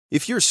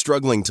If you're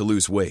struggling to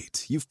lose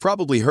weight, you've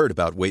probably heard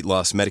about weight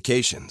loss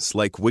medications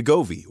like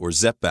Wegovy or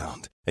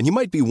Zepbound, and you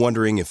might be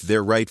wondering if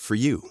they're right for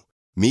you.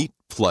 Meet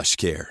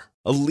PlushCare,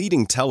 a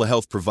leading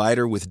telehealth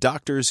provider with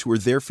doctors who are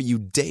there for you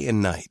day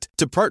and night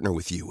to partner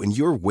with you in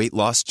your weight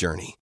loss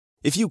journey.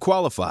 If you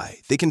qualify,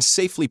 they can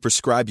safely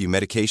prescribe you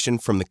medication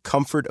from the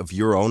comfort of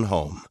your own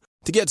home.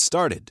 To get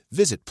started,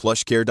 visit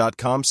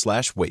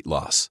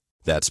plushcare.com/weightloss.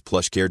 That's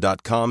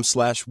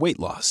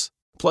plushcare.com/weightloss.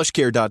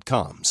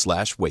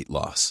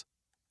 plushcare.com/weightloss.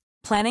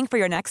 Planning for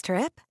your next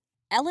trip?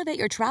 Elevate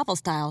your travel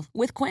style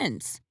with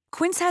Quince.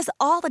 Quince has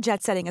all the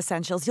jet-setting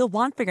essentials you'll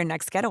want for your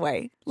next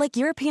getaway, like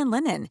European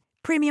linen,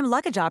 premium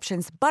luggage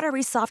options,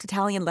 buttery soft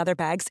Italian leather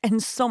bags,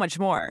 and so much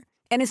more.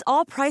 And is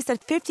all priced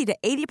at 50 to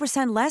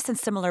 80% less than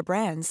similar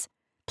brands.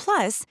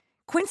 Plus,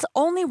 Quince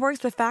only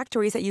works with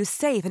factories that use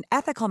safe and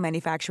ethical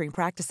manufacturing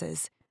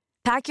practices.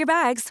 Pack your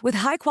bags with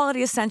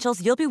high-quality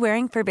essentials you'll be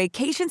wearing for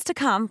vacations to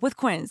come with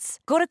Quince.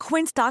 Go to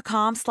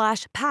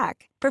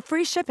quince.com/pack for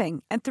free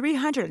shipping and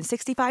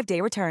 365-day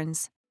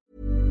returns.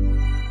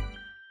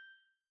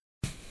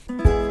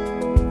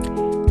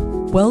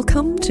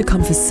 Welcome to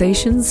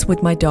Conversations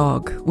with My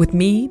Dog, with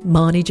me,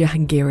 Mani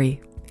Jahangiri.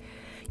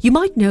 You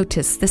might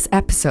notice this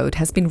episode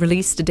has been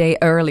released a day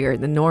earlier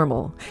than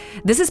normal.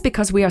 This is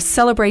because we are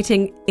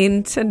celebrating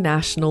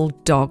International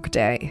Dog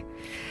Day.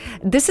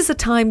 This is a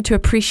time to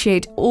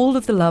appreciate all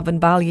of the love and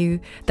value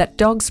that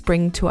dogs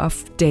bring to our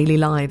daily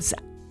lives.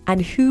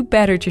 And who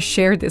better to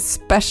share this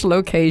special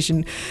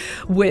occasion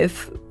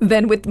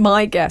than with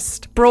my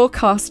guest,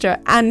 broadcaster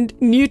and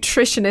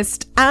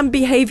nutritionist and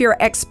behaviour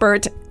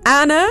expert,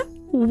 Anna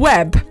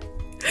Webb.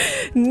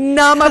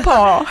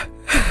 Namapaw.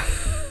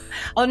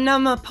 Oh,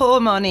 Namapaw,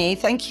 Moni.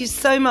 Thank you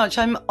so much.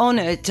 I'm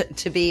honoured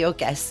to be your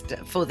guest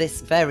for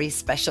this very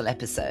special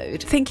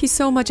episode. Thank you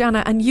so much,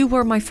 Anna. And you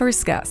were my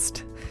first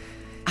guest.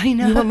 I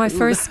know. You were my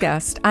first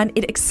guest, and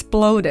it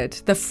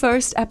exploded. The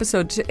first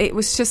episode, it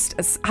was just,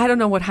 I don't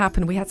know what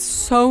happened. We had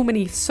so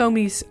many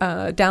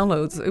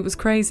downloads. It was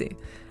crazy.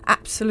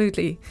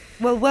 Absolutely.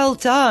 Well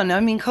done.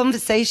 I mean,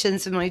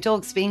 Conversations with My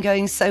Dog's been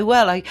going so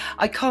well. I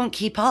can't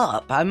keep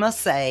up, I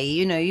must say.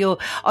 You know,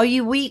 are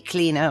you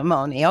weekly now,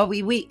 Moni? Are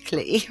we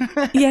weekly?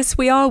 Yes,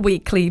 we are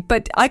weekly,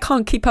 but I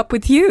can't keep up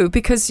with you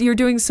because you're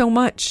doing so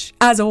much,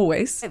 as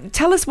always.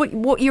 Tell us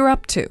what you're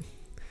up to.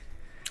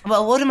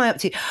 Well, what am I up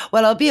to?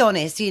 Well, I'll be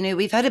honest, you know,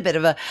 we've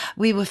had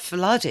we were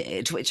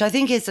flooded, which I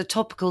think is a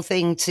topical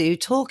thing to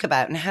talk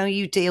about, and how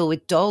you deal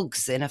with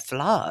dogs in a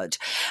flood.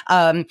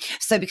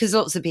 So because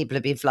lots of people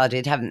have been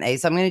flooded, haven't they?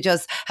 So I'm going to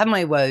just have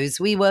my woes.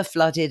 We were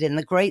flooded in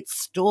the great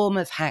storm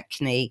of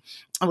Hackney,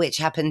 which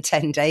happened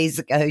 10 days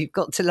ago. You've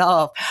got to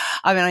laugh.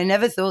 I mean, I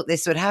never thought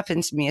this would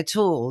happen to me at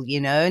all, you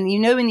know, and you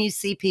know, when you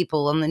see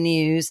people on the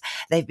news,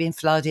 they've been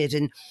flooded,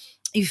 and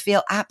you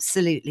feel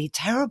absolutely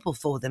terrible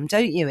for them,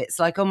 don't you? It's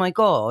like, oh my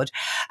God.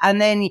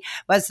 And then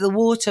as the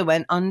water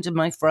went under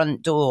my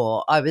front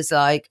door, I was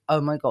like,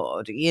 oh my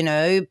God, you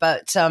know,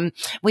 but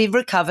we've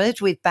recovered,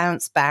 we've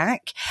bounced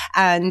back.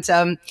 And,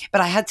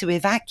 but I had to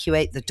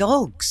evacuate the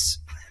dogs.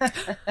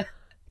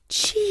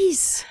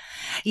 Jeez.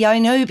 Yeah, I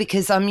know,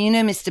 because, you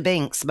know, Mr.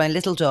 Binks, my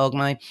little dog,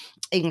 my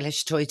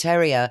English toy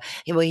terrier,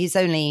 well, he's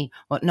only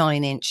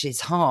 9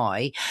 inches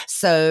high.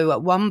 So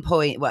at one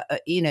point,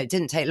 you know, it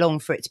didn't take long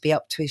for it to be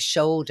up to his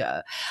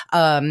shoulder.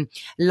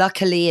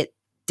 Luckily, it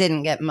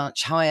didn't get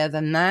much higher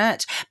than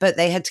that, but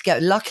they had to go.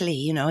 Luckily,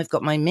 you know, I've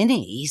got my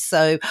Mini,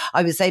 so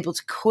I was able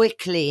to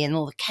quickly, in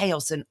all the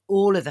chaos, and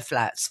all of the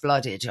flats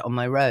flooded on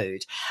my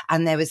road.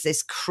 And there was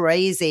this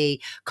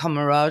crazy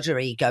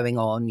camaraderie going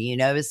on, you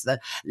know, as the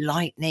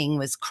lightning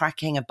was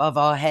cracking above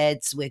our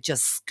heads. We're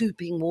just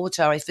scooping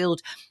water. I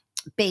filled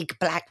big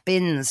black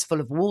bins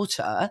full of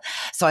water.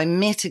 So I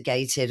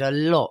mitigated a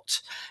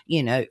lot,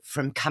 you know,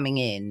 from coming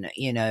in,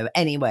 you know.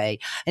 Anyway,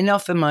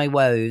 enough of my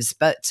woes.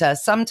 But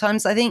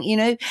sometimes I think, you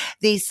know,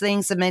 these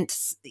things are meant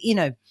to, you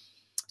know,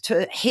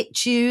 to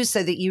hit you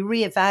so that you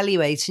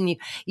reevaluate and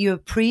you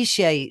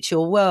appreciate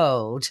your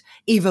world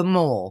even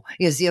more.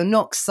 Because you're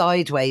knocked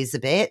sideways a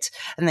bit,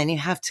 and then you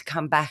have to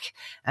come back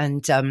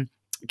and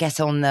get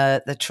on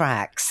the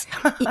tracks.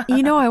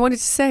 You know, I wanted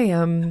to say,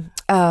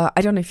 I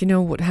don't know if you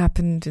know what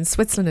happened in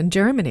Switzerland and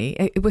Germany.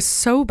 It was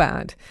so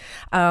bad.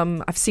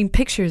 I've seen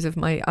pictures of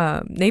my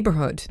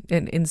neighborhood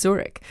in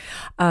Zurich.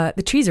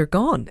 The trees are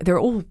gone. They're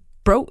all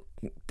broke.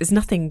 There's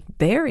nothing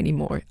there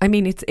anymore. I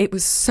mean, it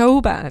was so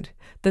bad.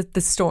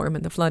 The storm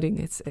and the flooding.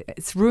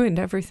 It's ruined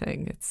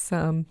everything. It's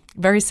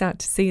very sad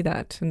to see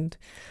that. And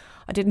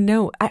I didn't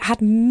know. I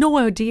had no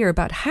idea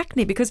about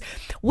Hackney because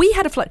we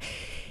had a flood.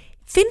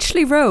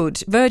 Finchley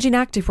Road, Virgin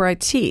Active, where I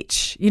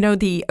teach, you know,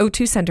 the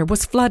O2 Centre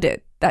was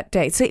flooded that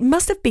day. So it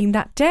must have been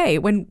that day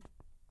when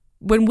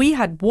we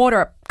had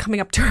water coming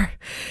up to our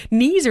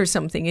knees or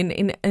something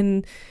in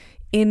the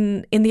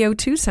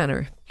O2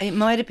 Centre. It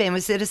might have been.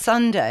 Was it a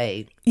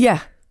Sunday?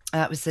 Yeah.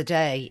 That was the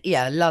day.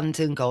 Yeah,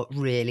 London got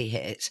really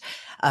hit.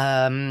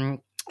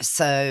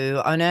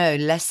 So I know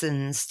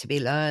lessons to be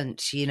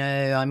learnt,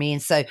 I mean,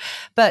 so,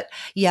 but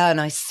yeah, and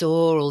I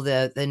saw all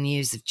the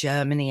news of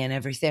Germany and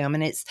everything. I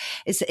mean, it's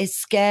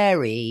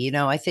scary,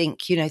 I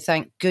think,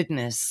 thank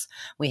goodness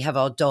we have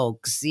our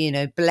dogs,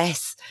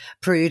 bless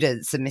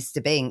Prudence and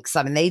Mr. Binks.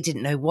 I mean, they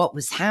didn't know what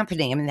was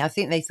happening. I mean, I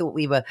think they thought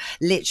we were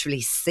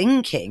literally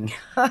sinking,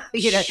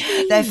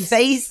 their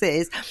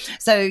faces.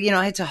 So,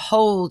 I had to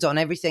hold on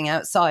everything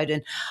outside.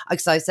 And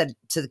because I said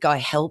to the guy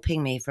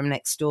helping me from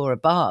next door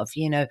above,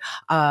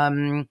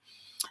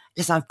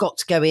 listen, I've got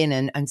to go in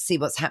and see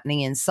what's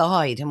happening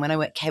inside. And when I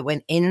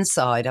went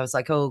inside, I was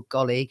like, oh,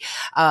 golly.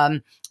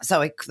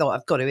 So I thought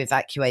I've got to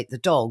evacuate the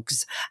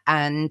dogs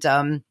and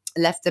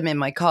left them in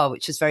my car,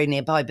 which was very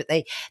nearby. But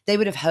they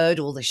would have heard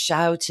all the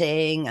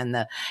shouting and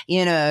the,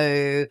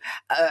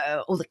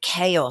 all the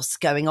chaos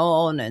going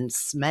on and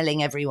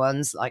smelling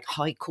everyone's like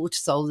high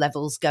cortisol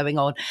levels going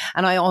on.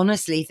 And I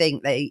honestly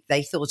think they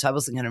thought I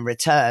wasn't going to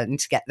return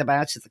to get them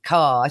out of the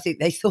car. I think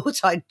they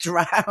thought I'd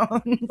drowned.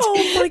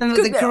 Oh my and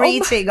goodness. the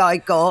greeting I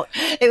got,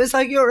 it was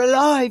like, you're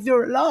alive,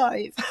 you're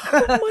alive.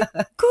 Oh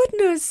my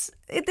goodness.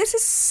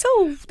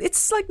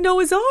 It's like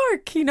Noah's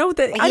Ark, I don't know,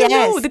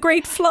 Yes. the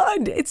Great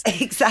Flood. It's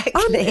Exactly.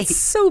 It's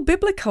so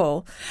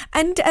biblical.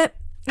 And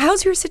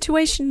how's your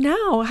situation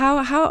now?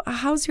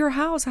 How's your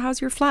house? How's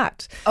your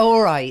flat?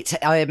 All right.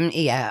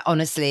 Yeah,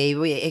 honestly,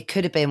 it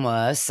could have been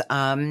worse.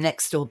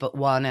 Next door but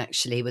one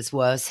actually was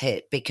worse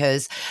hit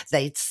because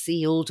they'd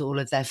sealed all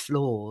of their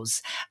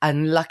floors.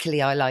 And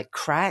luckily I like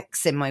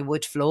cracks in my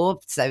wood floor,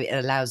 so it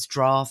allows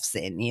drafts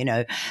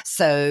in,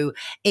 So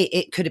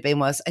it could have been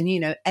worse.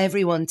 And,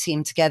 everyone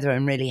teamed together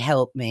and really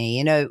helped me.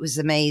 It was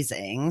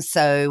amazing.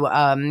 So,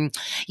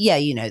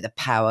 the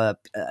power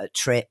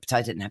tripped.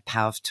 I didn't have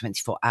power for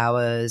 24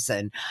 hours.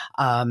 And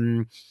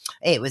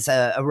it was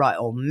a right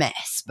old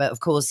mess. But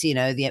of course,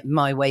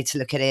 my way to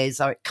look at it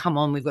is, all right, come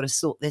on, we've got to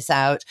sort this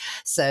out.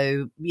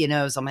 So,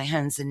 I was on my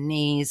hands and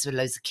knees with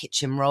loads of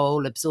kitchen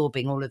roll,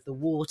 absorbing all of the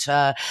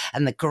water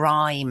and the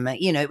grime.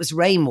 It was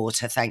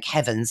rainwater, thank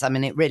heavens. I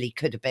mean, it really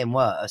could have been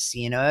worse,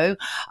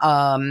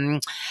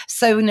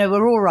 So, no,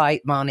 we're all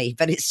right, Marnie.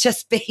 But it's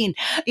just been,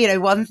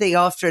 one thing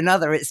after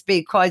another. It's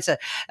been quite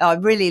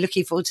I'm really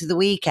looking forward to the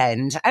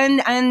weekend. And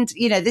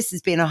this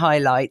has been a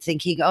highlight,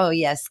 thinking, oh,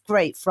 yes,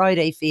 great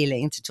Friday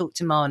feeling to talk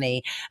to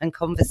Marnie and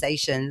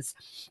conversations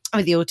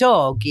with your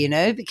dog,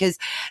 because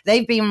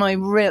they've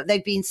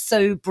been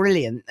so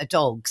brilliant, the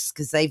dogs,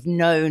 because they've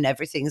known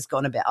everything's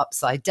gone a bit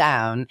upside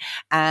down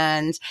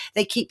and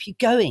they keep you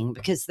going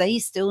because they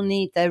still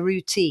need their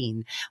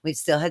routine. We've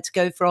still had to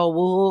go for our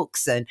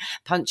walks and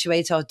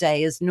punctuate our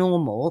day as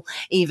normal,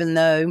 even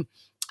though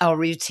our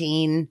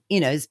routine,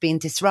 has been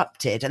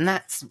disrupted. And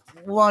that's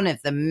one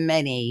of the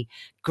many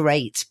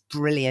great,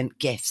 brilliant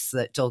gifts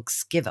that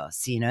dogs give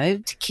us,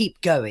 to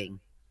keep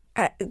going.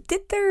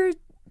 Did their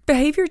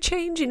behavior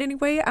change in any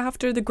way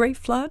after the Great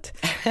Flood?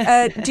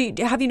 Have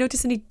you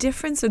noticed any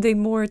difference? Are they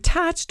more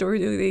attached, or are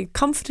they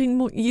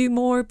comforting you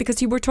more?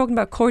 Because you were talking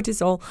about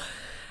cortisol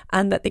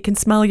and that they can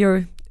smell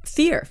your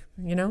fear,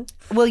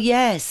 Well,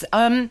 yes.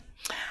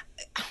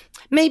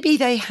 Maybe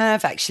they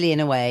have, actually, in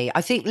a way.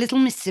 I think little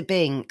Mr.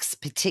 Binks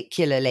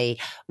particularly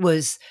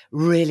was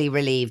really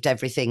relieved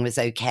everything was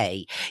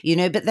okay,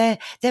 but they're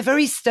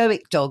very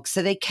stoic dogs.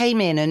 So they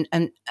came in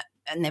and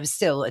there was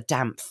still a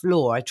damp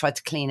floor. I tried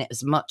to clean it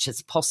as much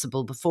as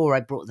possible before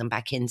I brought them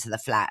back into the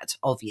flat,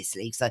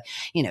 obviously. So,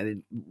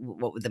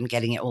 what with them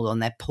getting it all on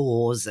their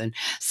paws and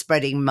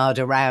spreading mud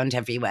around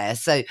everywhere.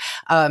 So,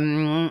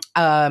 but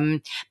I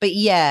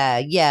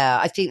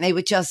think they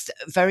were just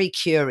very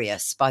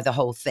curious by the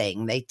whole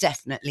thing. They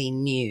definitely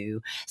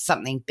knew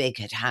something big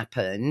had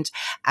happened.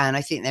 And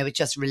I think they were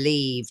just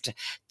relieved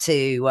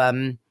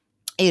to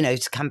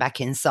come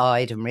back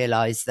inside and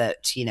realize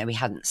that, we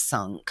hadn't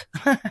sunk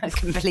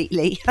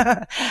completely.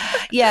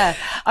 Yeah,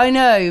 I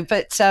know.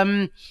 But,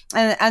 and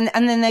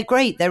then they're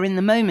great. They're in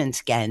the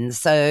moment again.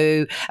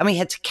 So, and we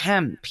had to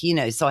camp,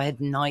 so I had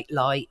night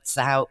lights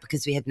out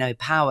because we had no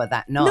power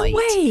that night.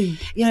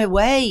 No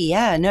way.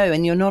 Yeah, no.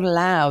 And you're not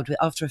allowed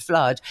after a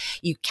flood.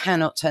 You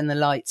cannot turn the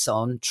lights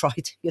on. Try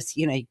to, because,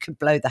 you could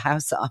blow the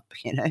house up,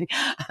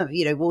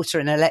 water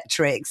and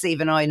electrics.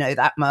 Even I know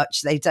that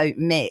much. They don't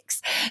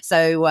mix.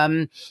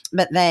 So,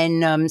 but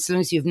then so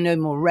long as you have no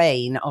more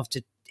rain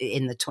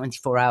in the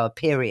 24-hour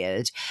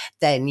period,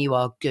 then you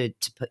are good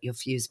to put your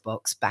fuse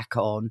box back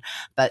on.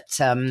 But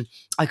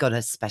I got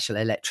a special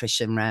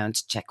electrician round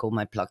to check all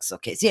my plug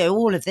sockets,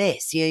 all of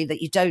this,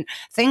 that you don't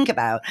think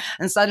about.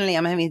 And suddenly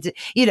I'm having to,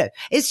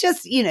 it's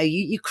just,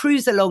 you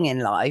cruise along in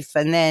life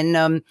and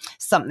then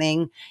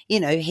something,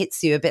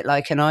 hits you a bit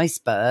like an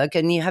iceberg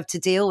and you have to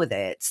deal with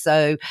it.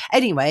 So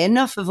anyway,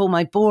 enough of all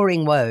my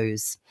boring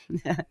woes.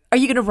 Are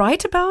you going to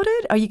write about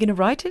it? Are you going to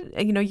write it?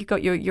 You know, you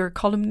got your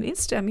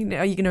columnist. I mean,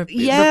 are you going to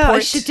Yeah, report? I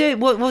should do it.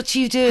 What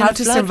do you do How in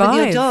to flood with survive.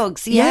 your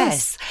dogs?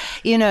 Yes.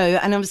 You know,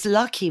 and I was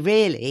lucky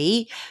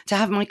really to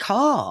have my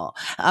car.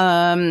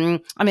 I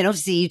mean,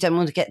 obviously you don't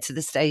want to get to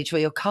the stage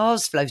where your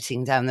car's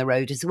floating down the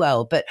road as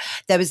well, but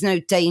there was no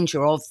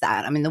danger of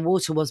that. I mean, the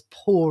water was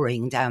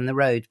pouring down the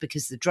road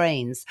because the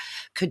drains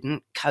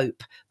couldn't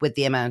cope with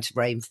the amount of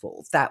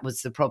rainfall. That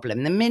was the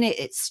problem. The minute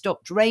it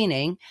stopped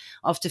raining,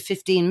 after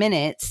 15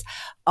 minutes,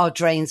 our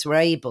drains were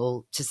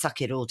able to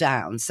suck it all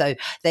down. So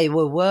they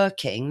were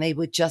working.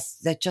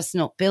 They're just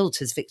not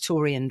built as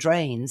Victorian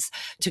drains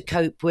to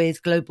cope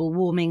with global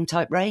warming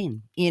type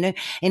rain. You know,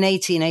 in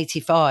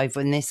 1885,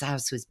 when this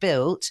house was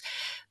built,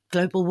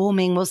 global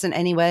warming wasn't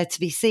anywhere to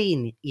be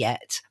seen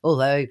yet,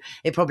 although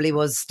it probably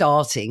was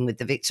starting with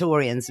the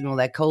Victorians and all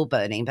their coal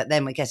burning. But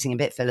then we're getting a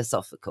bit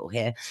philosophical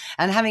here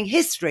and having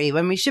history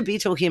when we should be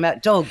talking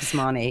about dogs,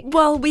 Marnie.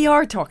 Well, we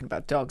are talking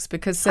about dogs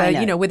because,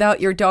 you know, without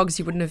your dogs,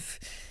 you wouldn't have...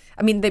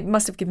 I mean, they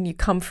must have given you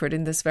comfort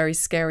in this very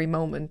scary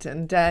moment.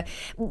 And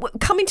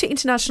coming to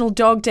International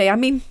Dog Day, I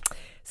mean,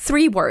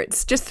 3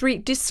 words, just 3.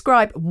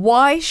 Describe,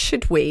 why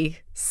should we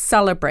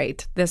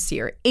celebrate this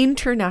year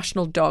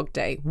International Dog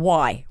Day?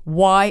 Why?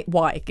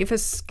 Give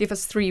us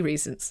 3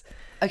 reasons.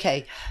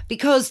 Okay,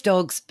 because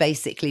dogs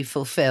basically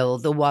fulfill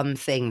the one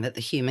thing that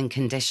the human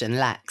condition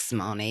lacks,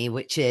 Marnie,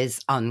 which is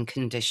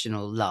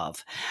unconditional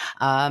love.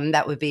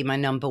 That would be my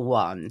number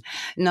 1.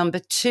 Number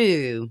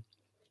 2,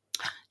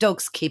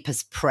 dogs keep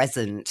us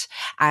present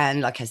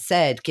and, like I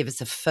said, give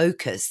us a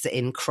focus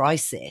in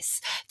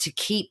crisis to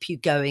keep you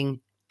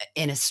going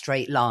in a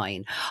straight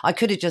line. I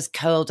could have just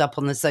curled up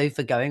on the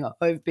sofa going, oh,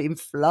 I've been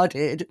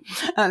flooded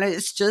and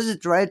it's just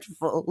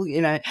dreadful,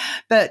 you know,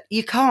 but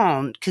you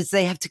can't because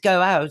they have to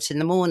go out in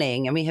the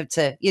morning and we have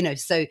to, you know,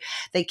 so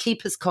they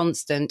keep us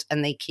constant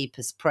and they keep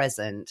us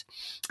present.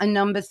 And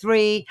number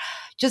 3,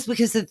 just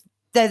because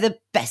they're the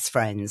best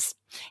friends,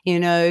 you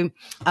know,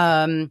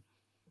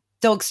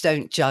 dogs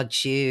don't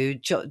judge you.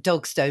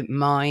 Dogs don't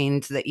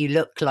mind that you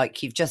look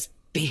like you've just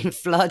been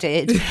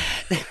flooded. You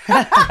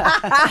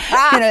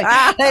know,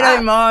 they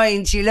don't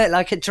mind. You look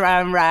like a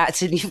drowned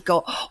rat and you've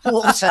got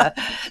water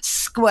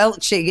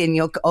squelching in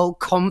your old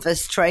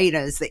Converse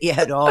trainers that you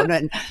had on,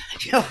 and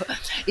you've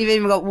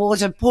even got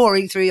water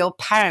pouring through your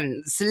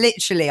pants.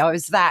 Literally, I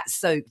was that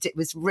soaked. It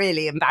was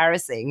really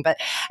embarrassing. But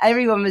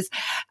everyone was,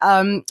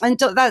 and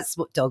that's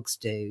what dogs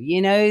do.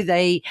 You know,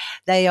 they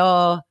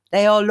are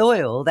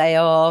loyal.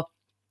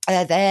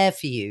 They're there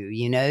for you.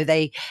 You know,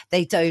 they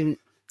don't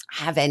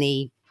have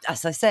any,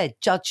 as I said,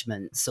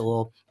 judgments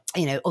or,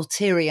 you know,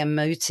 ulterior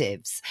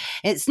motives.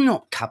 It's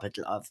not cupboard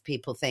love.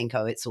 People think,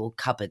 oh, it's all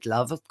cupboard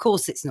love. Of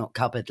course it's not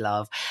cupboard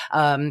love.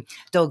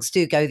 Dogs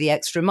do go the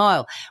extra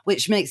mile,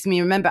 which makes me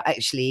remember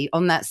actually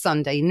on that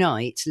Sunday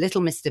night,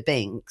 little Mr.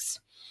 Binks,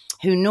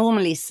 who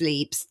normally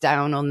sleeps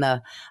down on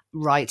the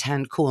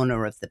right-hand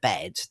corner of the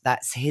bed.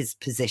 That's his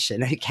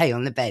position, okay,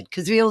 on the bed,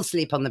 because we all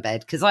sleep on the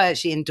bed, because I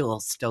actually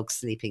endorse dogs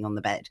sleeping on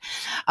the bed.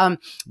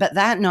 But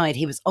that night,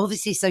 he was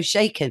obviously so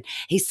shaken,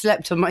 he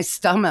slept on my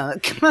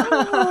stomach.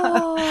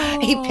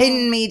 He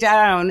pinned me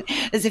down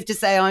as if to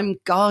say, I'm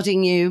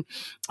guarding you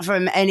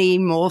from any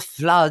more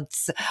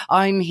floods.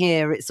 I'm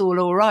here. It's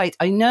all right.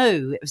 I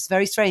know. It was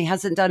very strange. He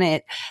hasn't done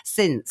it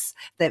since.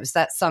 There was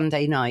that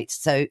Sunday night.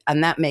 So,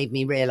 and that made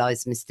me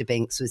realise Mr.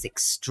 Binks was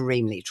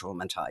extremely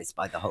traumatised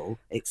by the whole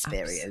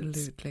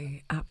experience.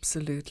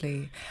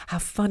 Absolutely.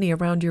 Have funny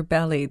around your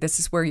belly. This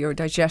is where your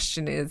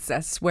digestion is.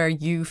 That's where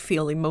you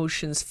feel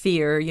emotions,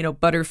 fear, you know,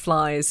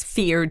 butterflies,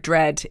 fear,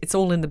 dread. It's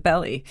all in the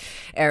belly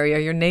area,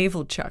 your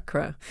navel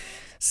chakra.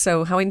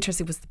 So how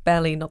interesting was the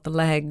belly, not the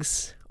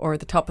legs or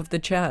the top of the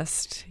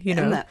chest, you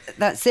know? And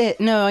that's it.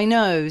 No, I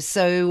know.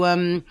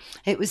 So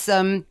it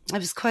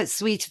was quite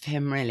sweet of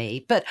him,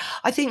 really. But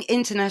I think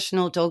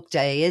International Dog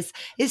Day is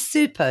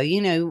super.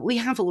 You know, we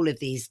have all of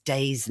these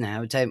days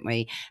now, don't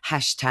we?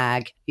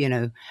 Hashtag, you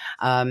know,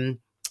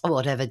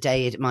 whatever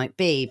day it might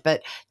be.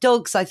 But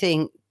dogs, I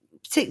think,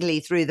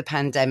 particularly through the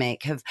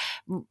pandemic, have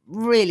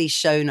really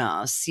shown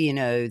us, you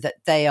know, that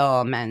they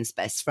are man's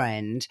best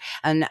friend.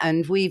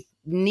 And we've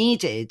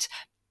needed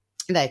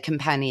their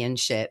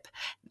companionship.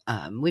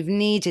 We've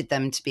needed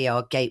them to be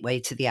our gateway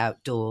to the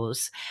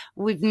outdoors.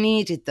 We've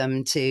needed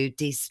them to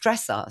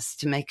de-stress us,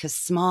 to make us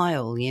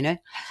smile, you know.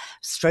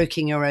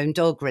 Stroking your own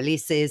dog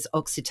releases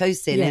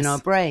oxytocin in our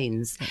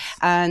brains. Yes.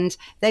 And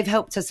they've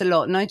helped us a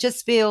lot. And I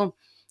just feel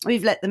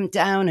we've let them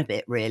down a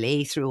bit,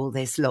 really, through all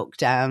this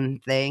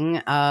lockdown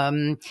thing.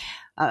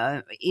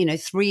 You know,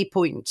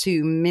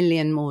 3.2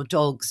 million more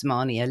dogs,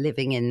 Marnie, are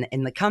living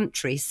in the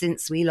country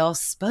since we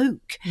last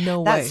spoke. No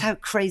way. That's how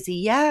crazy,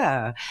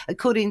 yeah.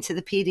 According to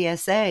the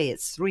PDSA,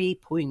 it's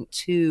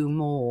 3.2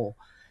 more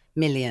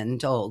million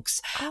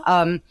dogs.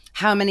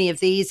 How many of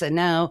these are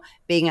now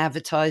being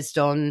advertised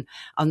on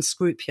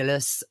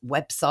unscrupulous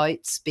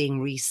websites,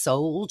 being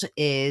resold,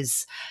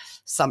 is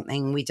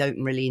something we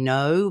don't really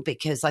know,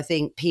 because I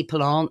think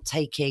people aren't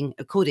taking,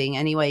 according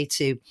anyway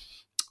to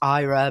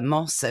Ira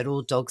Moss at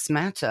All Dogs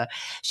Matter,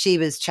 she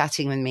was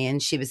chatting with me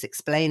and she was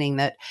explaining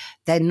that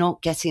they're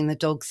not getting the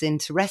dogs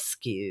into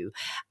rescue.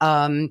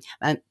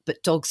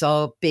 But dogs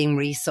are being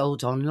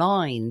resold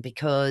online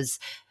because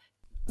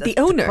the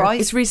owner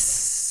is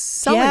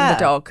reselling the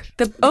dog.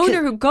 The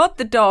owner who got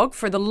the dog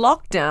for the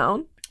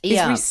lockdown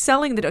is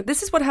reselling the dog.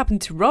 This is what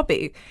happened to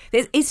Robbie.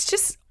 It's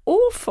just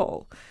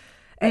awful.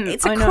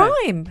 It's a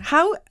crime.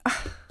 How...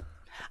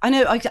 I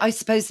know. I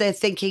suppose they're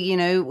thinking, you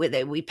know,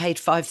 we paid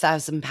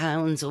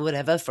 £5,000 or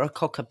whatever for a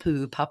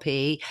cockapoo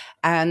puppy,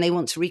 and they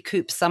want to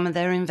recoup some of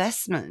their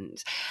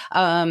investment.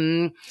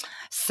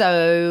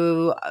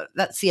 So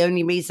that's the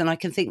only reason I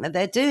can think that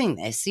they're doing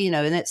this, you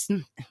know, and it's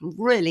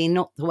really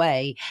not the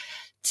way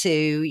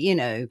to, you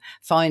know,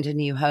 find a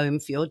new home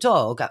for your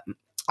dog.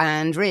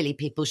 And really,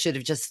 people should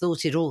have just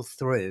thought it all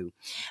through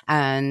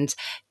and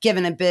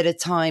given a bit of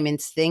time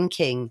into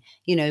thinking,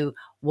 you know,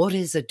 what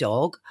is a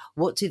dog?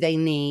 What do they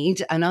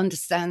need? And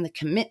understand the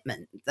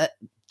commitment that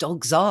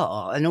dogs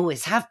are and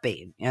always have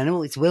been and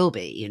always will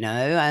be, you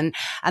know.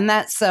 And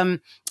that's,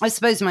 I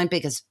suppose, my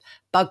biggest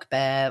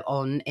bugbear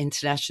on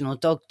International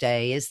Dog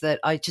Day is that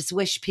I just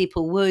wish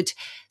people would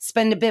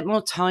spend a bit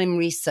more time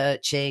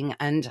researching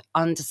and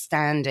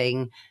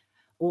understanding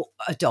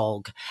a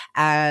dog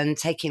and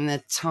taking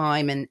the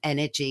time and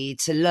energy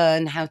to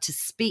learn how to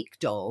speak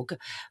dog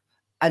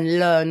and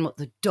learn what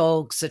the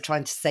dogs are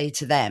trying to say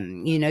to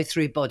them, you know,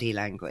 through body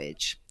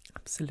language.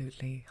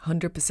 Absolutely,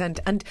 100%.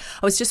 And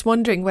I was just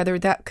wondering whether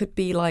that could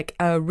be like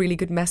a really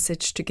good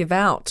message to give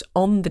out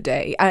on the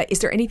day. Is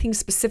there anything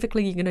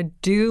specifically you're going to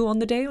do on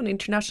the day, on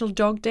International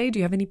Dog Day? Do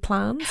you have any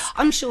plans?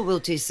 I'm sure we'll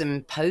do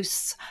some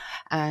posts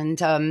and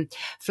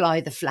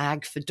fly the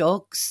flag for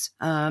dogs.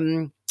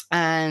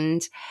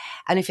 And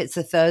if it's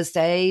a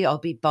Thursday, I'll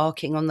be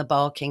barking on the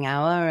barking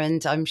hour,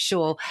 and I'm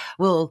sure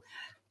we'll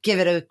give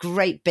it a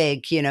great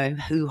big, you know,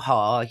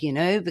 hoo-ha, you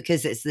know,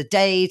 because it's the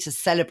day to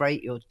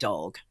celebrate your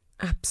dog.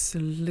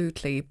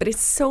 Absolutely. But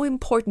it's so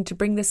important to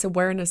bring this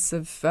awareness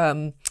of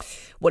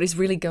what is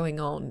really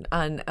going on.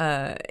 And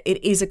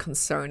it is a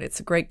concern. It's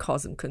a great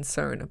cause and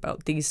concern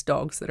about these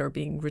dogs that are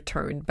being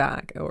returned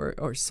back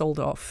or sold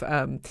off.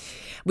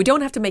 We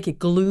don't have to make it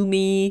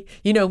gloomy.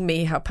 You know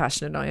me, how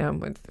passionate I am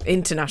with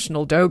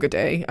International Dog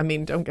Day. I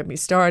mean, don't get me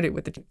started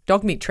with the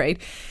dog meat trade.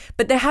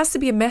 But there has to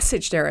be a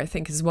message there, I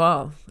think, as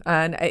well.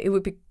 And it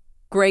would be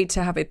great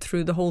to have it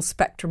through the whole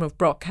spectrum of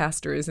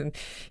broadcasters and,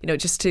 you know,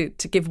 just to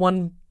give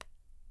one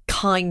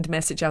kind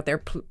message out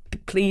there.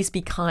 Please be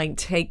kind,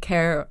 take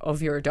care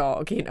of your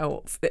dog. You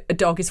know, a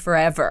dog is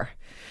forever.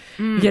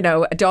 You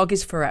know, a dog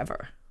is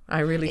forever.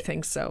 I really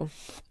think so.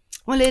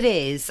 Well, it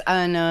is.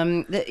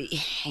 And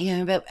you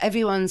know, but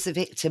everyone's a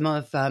victim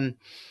of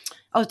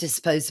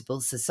disposable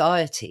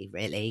society,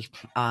 really.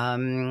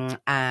 And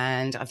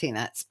I think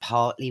that's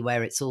partly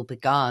where it's all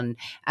begun.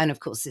 And of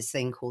course, this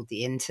thing called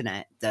the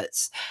internet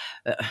that's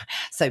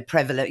so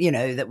prevalent, you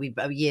know, that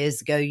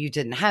years ago, you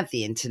didn't have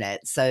the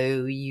internet.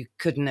 So you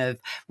couldn't have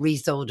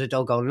resold a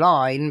dog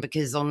online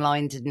because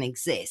online didn't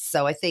exist.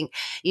 So I think,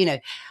 you know,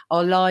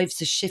 our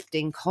lives are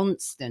shifting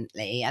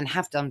constantly and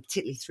have done,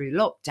 particularly through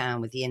lockdown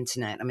with the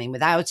internet. I mean,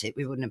 without it,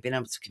 we wouldn't have been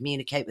able to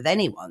communicate with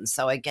anyone.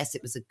 So I guess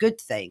it was a good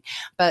thing.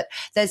 But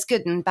there's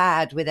good and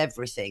bad with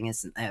everything,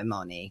 isn't there,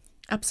 Moni?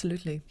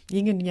 Absolutely.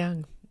 Yin and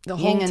yang. The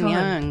Yin whole and time.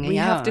 yang, We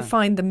have to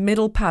find the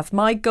middle path.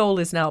 My goal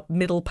is now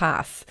middle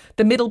path.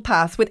 The middle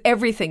path with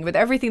everything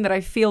that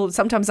I feel.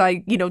 Sometimes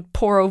I, you know,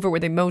 pour over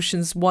with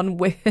emotions one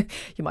way.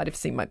 You might have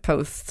seen my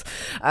posts.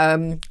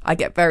 I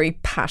get very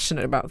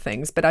passionate about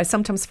things, but I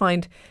sometimes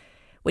find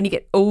when you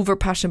get over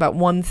passionate about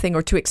one thing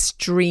or too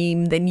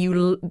extreme, then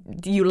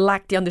you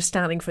lack the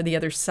understanding for the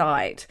other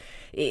side.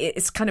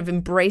 It's kind of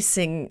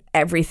embracing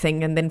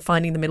everything and then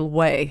finding the middle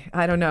way.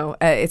 I don't know.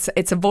 It's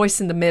a voice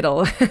in the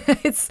middle.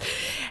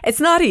 It's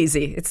not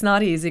easy. It's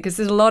not easy because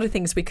there's a lot of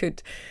things we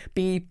could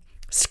be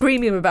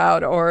screaming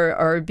about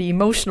or be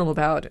emotional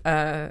about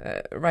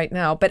right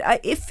now. But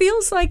it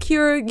feels like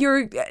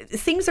your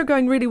things are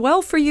going really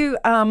well for you.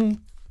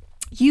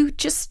 You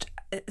just...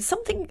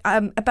 Something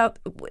about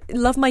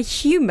Love My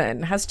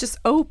Human has just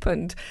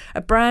opened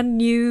a brand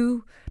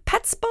new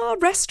pet spa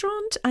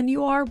restaurant, and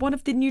you are one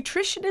of the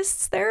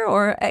nutritionists there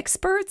or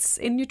experts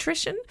in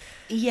nutrition.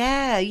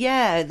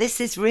 Yeah. This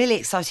is really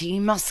exciting.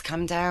 You must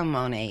come down,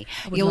 Moni.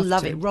 You'll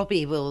love it.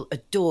 Robbie will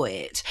adore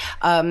it.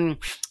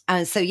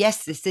 And so,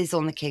 yes, this is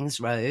on the King's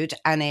Road,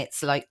 and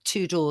it's like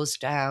 2 doors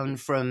down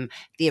from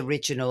the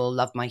original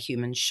Love My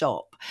Human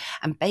shop.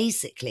 And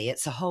basically,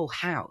 it's a whole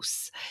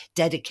house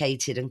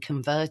dedicated and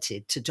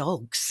converted to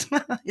dogs.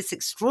 It's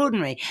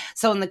extraordinary.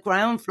 So on the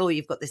ground floor,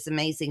 you've got this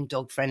amazing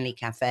dog-friendly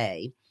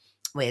cafe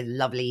with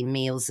lovely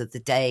meals of the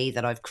day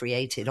that I've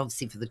created,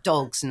 obviously for the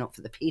dogs, not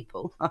for the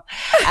people.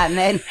 And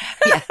then,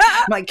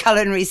 my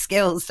culinary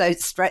skills don't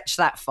stretch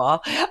that far.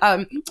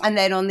 And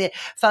then on the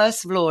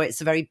first floor, it's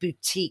a very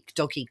boutique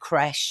doggy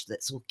creche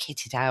that's all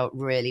kitted out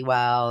really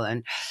well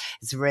and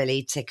it's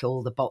really tick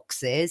all the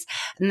boxes.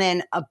 And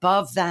then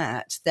above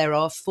that, there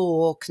are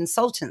 4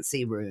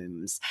 consultancy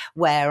rooms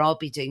where I'll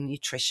be doing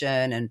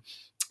nutrition and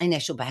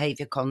initial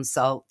behavior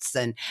consults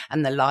and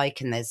the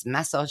like. And there's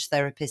massage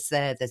therapists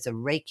there. There's a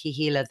Reiki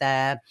healer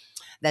there.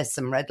 There's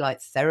some red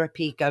light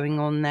therapy going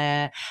on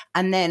there.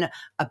 And then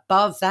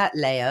above that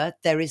layer,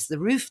 there is the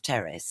roof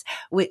terrace,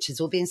 which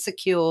has all been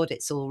secured.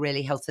 It's all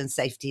really health and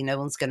safety. No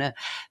one's going to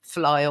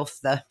fly off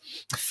the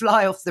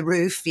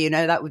roof.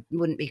 That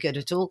wouldn't be good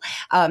at all.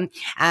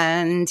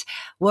 And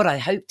what I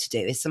hope to do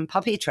is some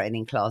puppy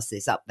training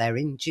classes up there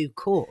in due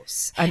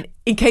course. And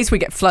in case we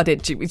get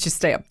flooded, we just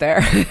stay up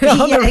there.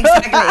 Yeah,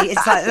 exactly.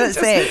 It's like, that's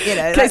it.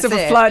 In case of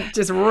a flood,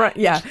 just run.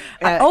 Yeah.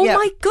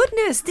 My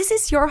goodness, this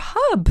is your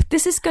hub.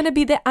 This is going to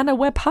be the Anna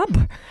Webb hub.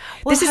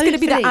 Well, this is going to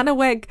be the Anna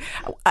Webb.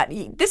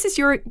 This is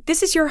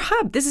your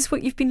hub. This is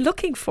what you've been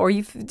looking for.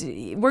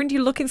 Weren't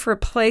you looking for a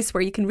place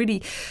where you can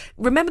really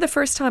remember the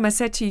first time I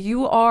said to you,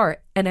 you are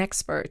an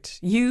expert.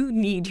 You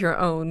need your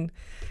own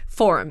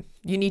forum.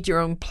 You need your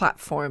own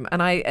platform.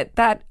 And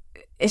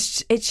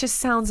it just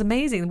sounds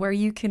amazing where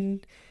you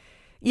can,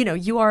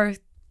 you are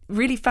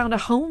really found a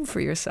home for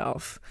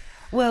yourself.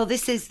 Well,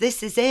 this is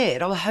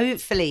it. Oh,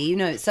 hopefully,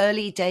 it's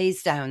early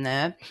days down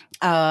there.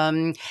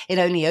 It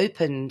only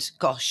opened,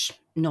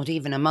 not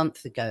even a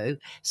month ago.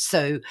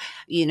 So,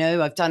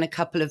 I've done a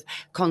couple of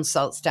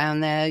consults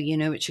down there,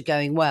 which are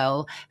going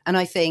well. And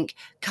I think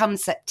come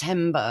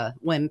September,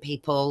 when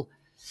people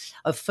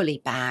are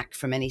fully back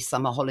from any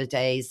summer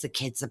holidays, the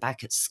kids are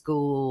back at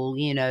school,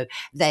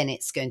 then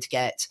it's going to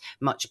get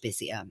much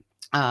busier.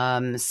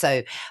 But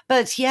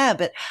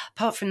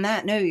apart from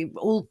that, no,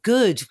 all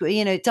good.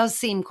 It does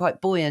seem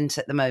quite buoyant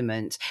at the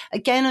moment.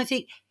 Again, I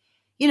think,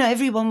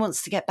 everyone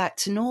wants to get back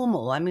to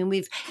normal. I mean,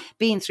 we've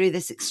been through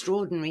this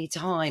extraordinary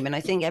time and I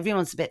think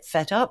everyone's a bit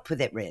fed up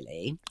with it,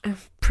 really. I'm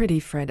pretty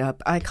fed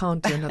up. I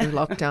can't do another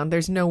lockdown.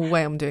 There's no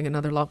way I'm doing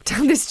another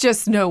lockdown. There's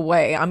just no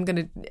way. I'm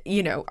going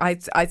to,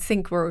 I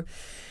think we're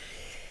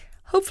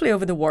hopefully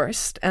over the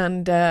worst.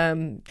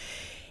 And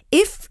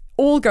if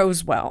all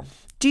goes well,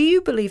 do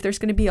you believe there's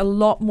going to be a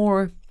lot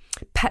more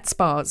pet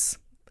spas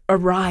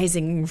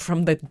arising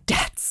from the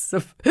depths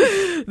of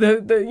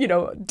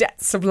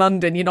depths of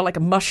London, like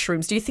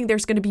mushrooms? Do you think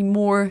there's going to be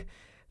more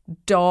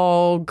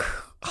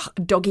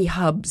doggy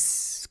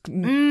hubs?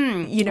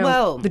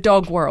 The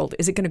dog world,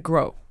 is it going to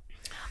grow?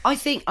 I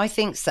think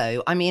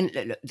so. I mean,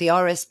 the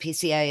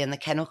RSPCA and the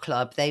Kennel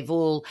Club, they've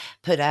all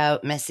put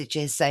out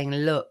messages saying,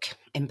 look,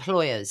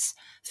 employers,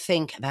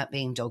 think about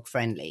being dog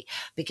friendly,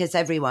 because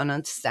everyone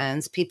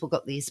understands people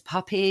got these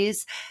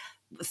puppies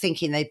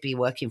thinking they'd be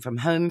working from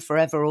home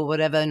forever or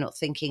whatever, not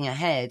thinking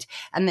ahead.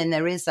 And then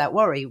there is that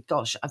worry,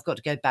 gosh, I've got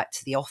to go back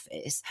to the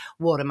office.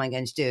 What am I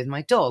going to do with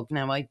my dog?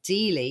 Now,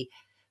 ideally,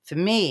 for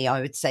me, I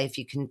would say if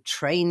you can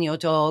train your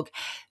dog,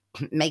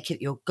 make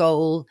it your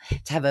goal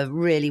to have a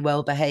really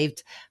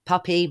well-behaved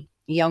puppy,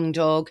 young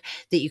dog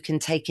that you can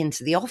take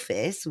into the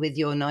office with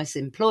your nice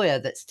employer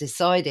that's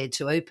decided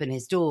to open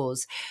his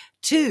doors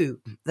to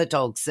the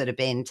dogs that are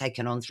being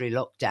taken on through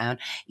lockdown.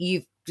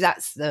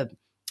 That's the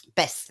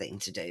best thing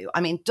to do.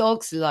 I mean,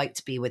 dogs like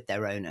to be with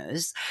their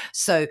owners.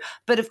 So,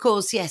 but of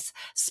course, yes,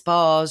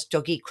 spas,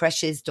 doggy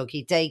creches,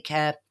 doggy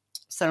daycare,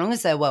 so long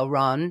as they're well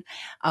run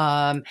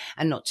and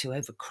not too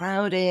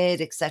overcrowded,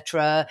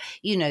 etc.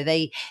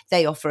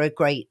 They offer a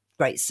great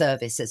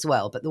service as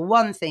well. But the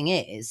one thing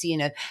is,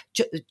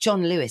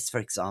 John Lewis, for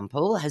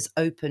example, has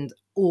opened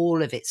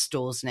all of its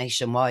stores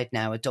nationwide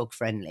now are dog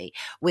friendly,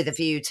 with a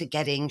view to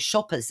getting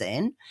shoppers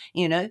in,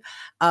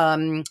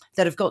 that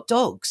have got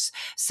dogs.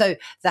 So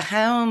the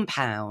Hound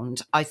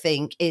Pound, I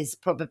think, is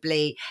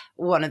probably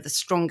one of the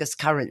strongest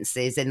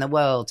currencies in the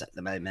world at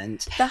the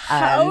moment. The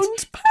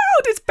Hound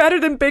Pound is better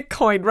than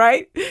Bitcoin,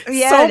 right?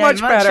 Yeah, so much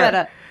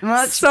better.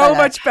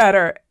 Much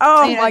better.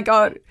 Oh my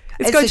God.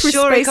 It's going through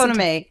sure space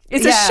economy.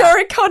 It's a sure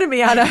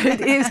economy, Anna.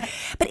 It is.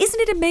 But isn't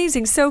it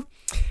amazing? So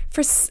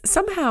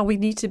somehow we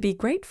need to be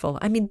grateful.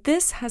 I mean,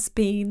 this has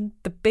been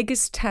the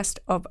biggest test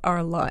of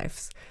our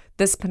lives,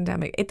 this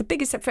pandemic. The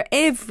biggest for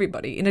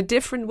everybody in a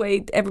different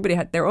way. Everybody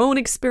had their own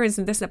experience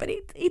in this, but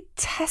it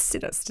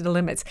tested us to the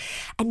limits.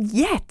 And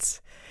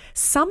yet,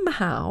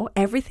 somehow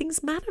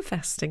everything's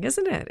manifesting,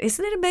 isn't it?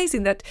 Isn't it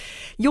amazing that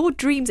your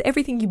dreams,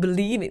 everything you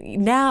believe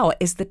in, now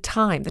is the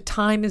time. The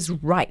time is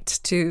right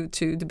to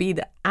be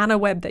the Anna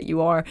Webb that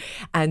you are,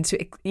 and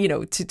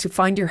to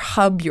find your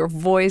hub, your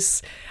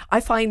voice. I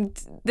find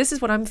this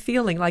is what I'm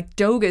feeling like.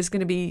 Doga is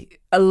going to be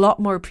a lot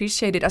more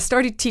appreciated. I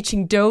started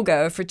teaching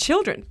Doga for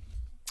children.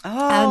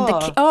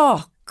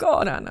 Oh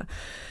God, Anna,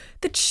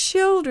 the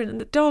children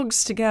and the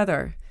dogs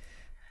together.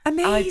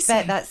 Amazing. I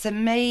bet that's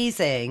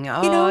amazing.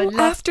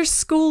 After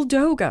school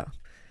Doga,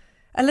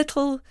 a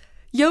little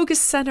yoga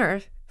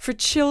center for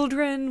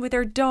children with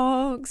their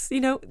dogs.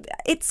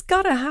 It's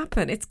got to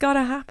happen. It's got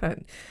to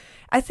happen.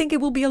 I think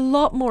it will be a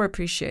lot more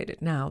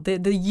appreciated now.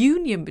 The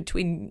union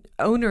between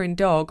owner and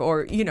dog,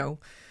 or,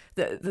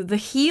 the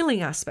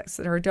healing aspects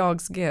that our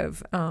dogs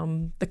give,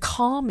 the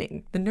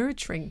calming, the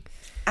nurturing.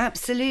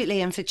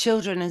 Absolutely. And for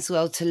children as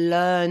well, to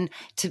learn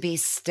to be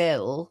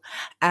still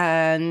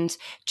and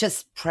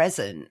just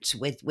present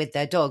with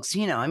their dogs.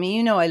 I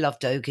mean, I love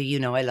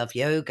Doga, I love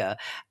yoga.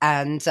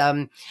 And,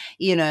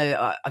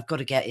 I've got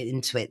to get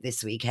into it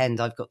this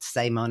weekend. I've got to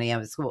say, Marnie, I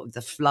was with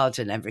the flood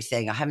and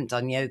everything. I haven't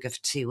done yoga for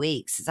 2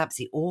 weeks. It's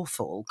absolutely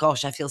awful.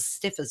 Gosh, I feel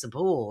stiff as a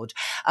board.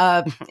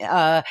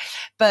 But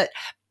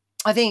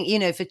I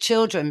think, for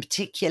children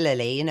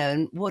particularly,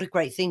 and what a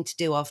great thing to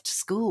do after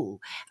school.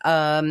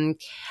 I mean,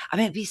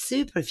 it'd be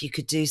super if you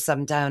could do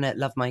some down at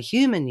Love My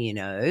Human,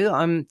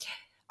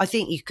 I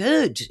think you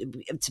could,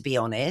 to be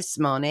honest,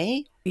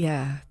 Marnie.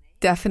 Yeah,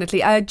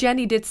 definitely.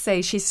 Jenny did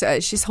say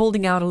she's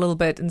holding out a little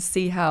bit and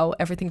see how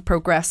everything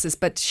progresses,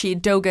 but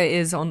Doga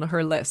is on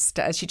her list.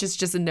 She just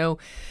doesn't know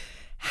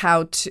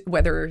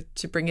whether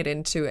to bring it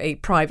into a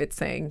private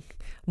thing,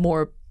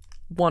 more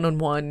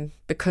one-on-one,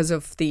 because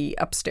of the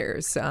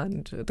upstairs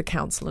and the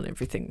council and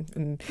everything.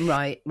 And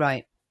right.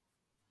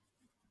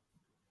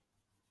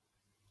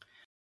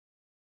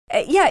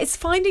 Yeah, it's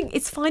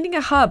finding a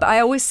hub. I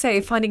always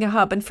say finding a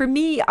hub. And for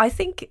me, I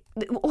think,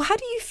 how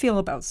do you feel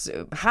about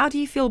Zoom? How do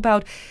you feel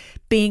about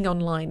being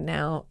online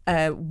now,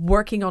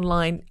 working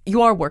online?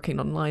 You are working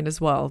online as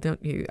well,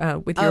 don't you?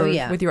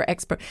 With your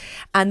expert,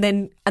 and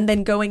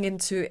then going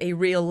into a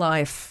real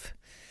life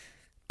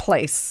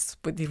place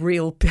with the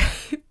real,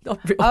 not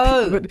real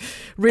people, but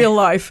real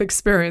life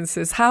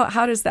experiences.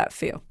 How does that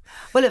feel?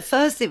 Well, at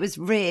first it was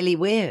really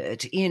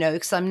weird,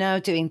 because I'm now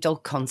doing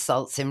dog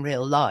consults in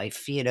real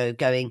life,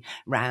 going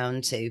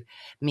round to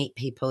meet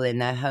people in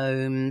their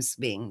homes,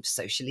 being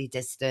socially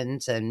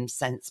distant and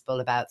sensible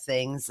about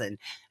things, and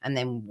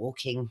then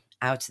walking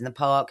out in the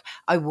park.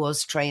 I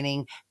was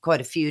training quite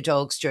a few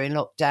dogs during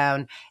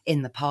lockdown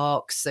in the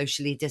park,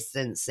 socially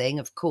distancing,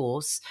 of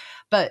course,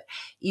 but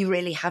you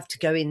really have to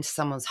go into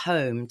someone's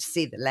home to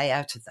see the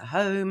layout of the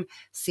home,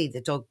 see the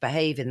dog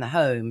behave in the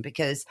home,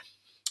 because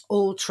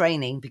all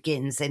training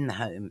begins in the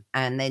home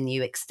and then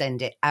you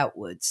extend it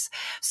outwards.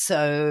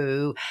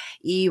 So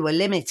you were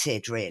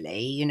limited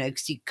really,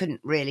 because you couldn't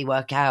really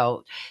work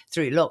out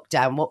through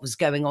lockdown what was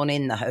going on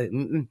in the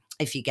home,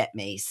 if you get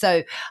me.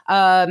 So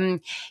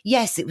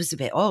yes, it was a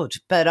bit odd,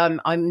 but I'm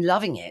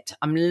loving it.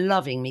 I'm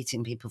loving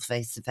meeting people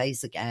face to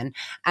face again.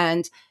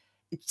 And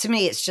to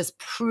me, it's just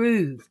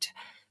proved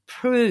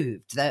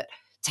that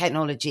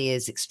technology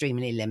is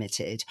extremely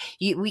limited.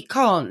 We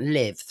can't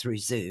live through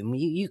Zoom.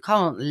 You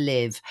can't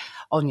live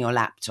on your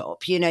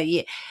laptop.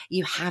 You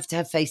have to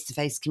have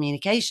face-to-face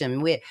communication.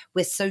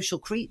 We're social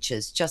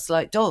creatures, just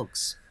like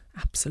dogs.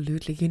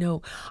 Absolutely.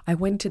 I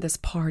went to this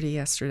party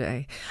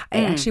yesterday.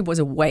 I actually was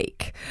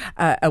awake,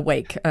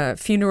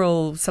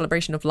 funeral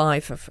celebration of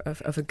life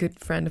of a good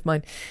friend of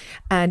mine.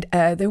 And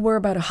there were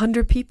about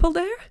 100 people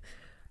there.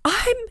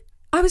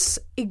 I was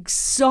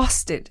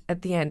exhausted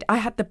at the end. I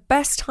had the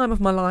best time of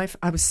my life.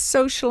 I was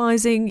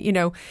socializing,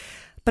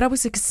 but I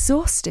was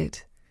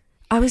exhausted.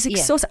 Yeah.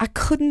 I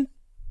couldn't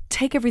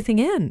take everything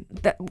in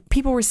that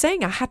people were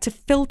saying. I had to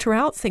filter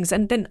out things.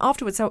 And then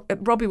afterwards,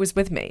 Robbie was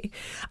with me.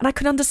 And I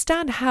could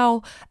understand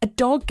how a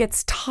dog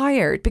gets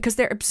tired because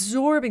they're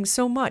absorbing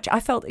so much. I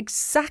felt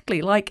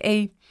exactly like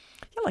a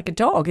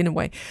dog in a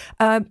way.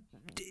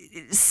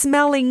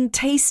 Smelling,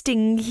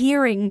 tasting,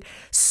 hearing,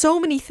 so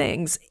many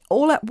things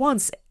all at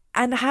once.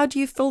 And how do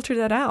you filter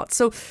that out?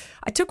 So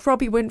I took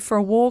Robbie, went for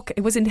a walk.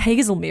 It was in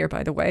Hazelmere,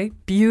 by the way.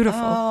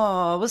 Beautiful.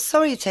 Oh, well,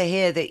 sorry to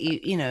hear that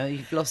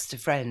you've lost a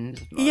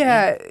friend.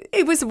 Yeah,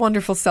 it was a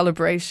wonderful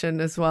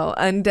celebration as well.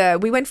 And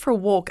we went for a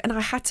walk and I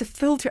had to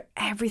filter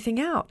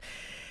everything out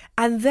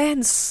and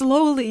then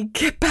slowly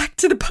get back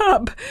to the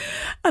pub.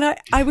 And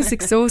I was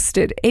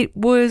exhausted. It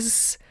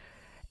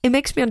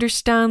makes me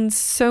understand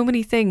so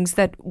many things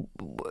that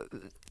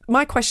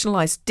my question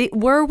lies,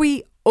 were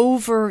we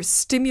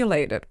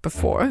overstimulated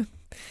before?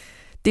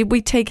 Did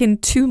we take in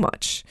too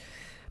much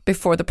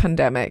before the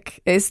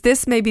pandemic? Is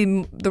this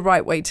maybe the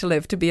right way to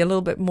live, to be a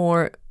little bit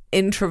more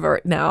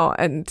introvert now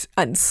and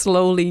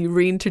slowly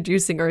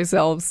reintroducing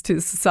ourselves to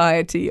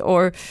society,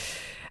 or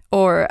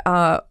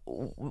the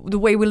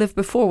way we lived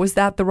before, was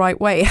that the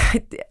right way?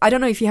 I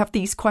don't know if you have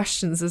these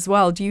questions as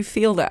well. Do you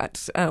feel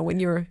that when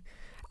you're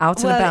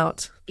out and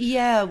about?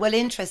 Yeah, well,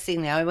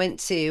 interestingly, I went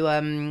to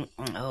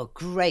a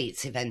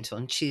great event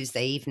on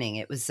Tuesday evening.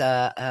 It was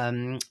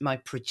my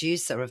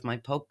producer of my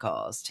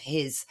podcast,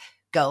 his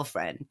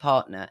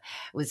partner,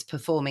 was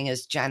performing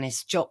as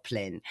Janis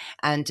Joplin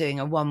and doing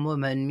a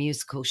one-woman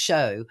musical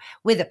show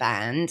with a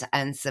band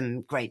and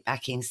some great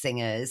backing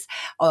singers.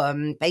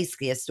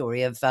 Basically a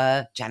story of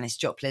Janis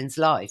Joplin's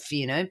life,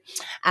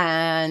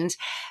 and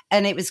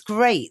it was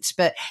great.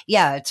 But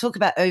yeah, talk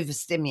about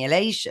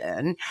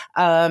overstimulation.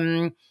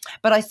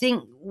 But I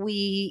think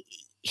we're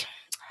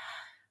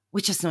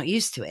just not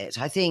used to it.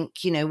 I think,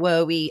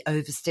 were we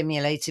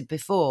overstimulated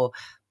before?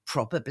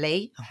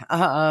 Probably.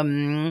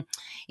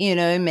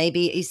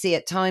 Maybe, you see,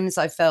 at times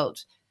I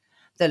felt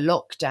the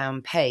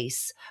lockdown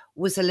pace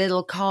was a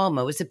little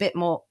calmer, was a bit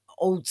more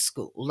old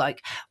school.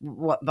 Like,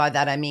 what by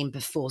that I mean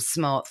before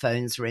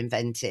smartphones were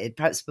invented,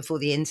 perhaps before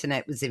the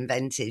internet was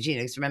invented, you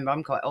know, because remember,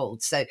 I'm quite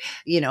old. So,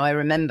 you know, I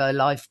remember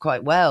life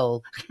quite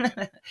well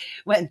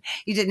when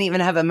you didn't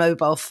even have a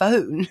mobile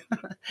phone.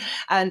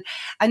 and,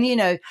 you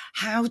know,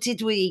 how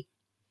did we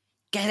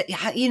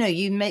you know,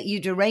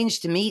 you'd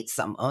arranged to meet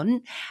someone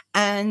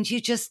and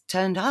you just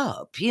turned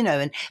up, you know,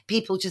 and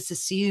people just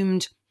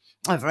assumed,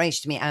 I've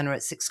arranged to meet Anna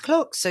at 6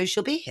 o'clock, so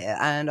she'll be here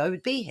and I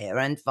would be here,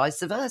 and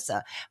vice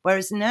versa.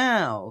 Whereas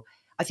now,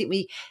 I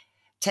think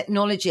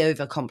technology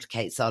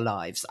overcomplicates our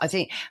lives. I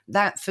think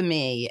that for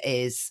me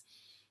is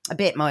a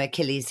bit my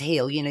Achilles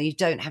heel. You know, you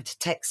don't have to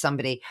text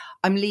somebody,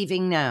 I'm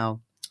leaving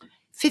now.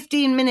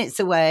 15 minutes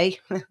away,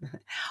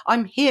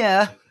 I'm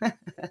here.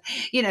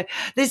 You know,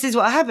 this is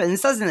what happens,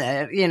 doesn't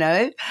it? You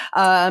know,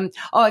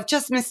 I've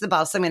just missed the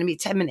bus, I'm going to be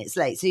 10 minutes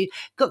late. So you've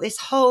got this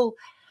whole,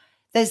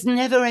 there's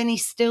never any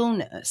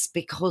stillness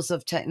because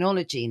of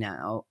technology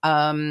now.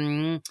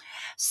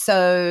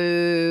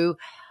 So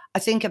I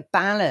think a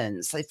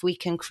balance, if we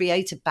can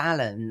create a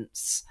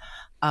balance,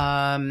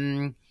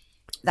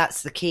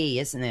 that's the key,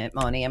 isn't it,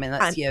 Marnie? I mean,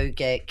 that's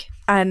yogic.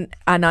 And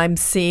I'm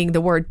seeing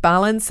the word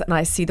balance, and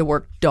I see the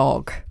word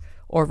dog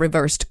or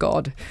reversed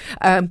God.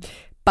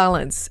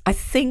 Balance. I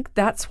think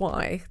that's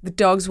why the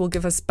dogs will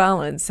give us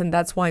balance, and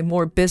that's why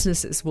more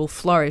businesses will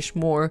flourish,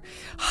 more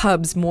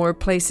hubs, more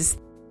places.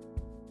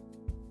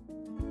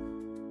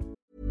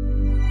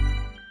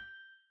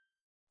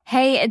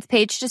 Hey, it's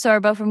Paige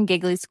DeSorbo from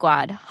Giggly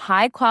Squad.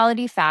 High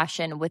quality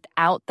fashion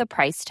without the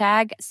price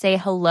tag. Say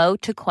hello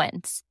to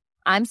Quince.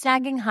 I'm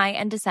snagging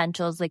high-end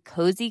essentials like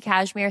cozy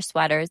cashmere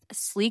sweaters,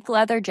 sleek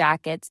leather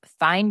jackets,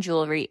 fine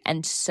jewelry,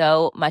 and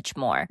so much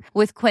more.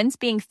 With Quince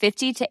being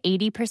 50 to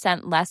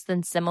 80% less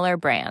than similar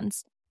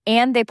brands.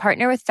 And they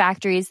partner with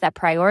factories that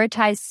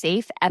prioritize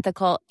safe,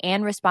 ethical,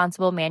 and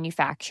responsible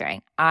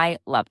manufacturing. I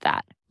love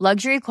that.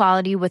 Luxury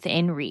quality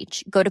within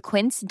reach. Go to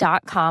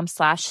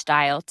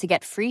quince.com/style to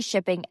get free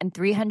shipping and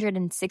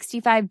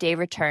 365-day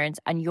returns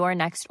on your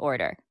next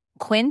order.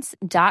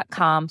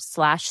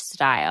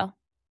 Quince.com/style.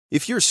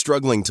 If you're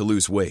struggling to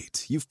lose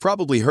weight, you've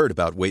probably heard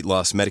about weight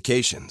loss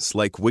medications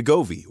like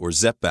Wegovy or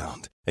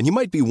Zepbound, and you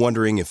might be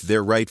wondering if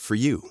they're right for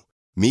you.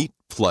 Meet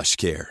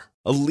PlushCare,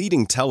 a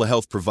leading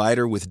telehealth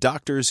provider with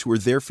doctors who are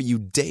there for you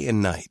day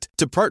and night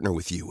to partner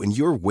with you in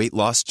your weight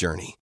loss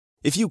journey.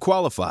 If you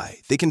qualify,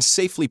 they can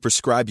safely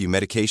prescribe you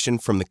medication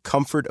from the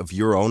comfort of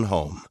your own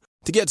home.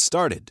 To get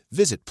started,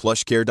 visit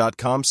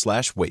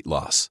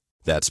plushcare.com/weightloss.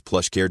 That's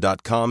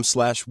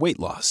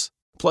plushcare.com/weightloss.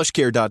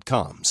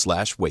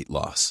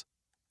 plushcare.com/weightloss.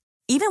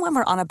 Even when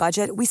we're on a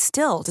budget, we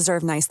still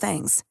deserve nice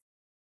things.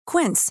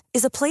 Quince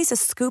is a place to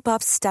scoop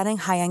up stunning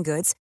high-end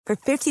goods for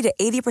 50 to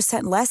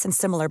 80% less than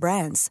similar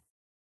brands.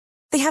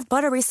 They have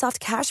buttery soft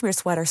cashmere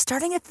sweaters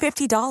starting at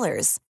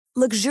 $50,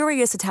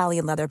 luxurious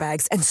Italian leather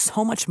bags, and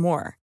so much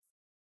more.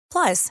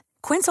 Plus,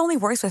 Quince only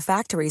works with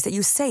factories that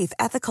use safe,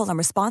 ethical, and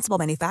responsible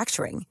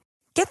manufacturing.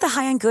 Get the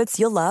high-end goods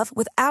you'll love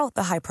without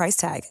the high price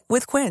tag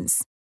with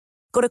Quince.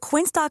 Go to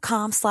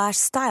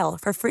quince.com/style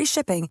for free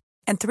shipping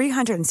and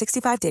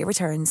 365-day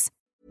returns.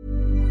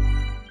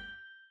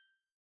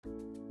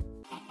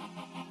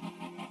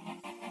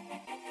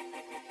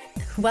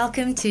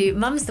 Welcome to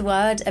Mum's the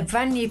Word, a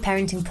brand new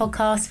parenting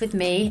podcast with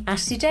me,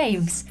 Ashley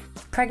James.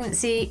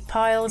 Pregnancy,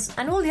 piles,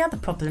 and all the other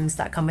problems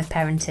that come with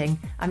parenting.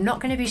 I'm not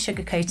going to be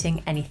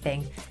sugarcoating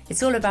anything.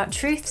 It's all about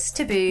truths,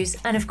 taboos,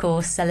 and of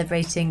course,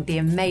 celebrating the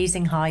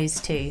amazing highs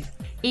too.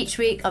 Each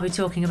week, I'll be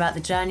talking about the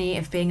journey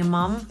of being a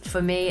mum.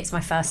 For me, it's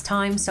my first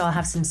time, so I'll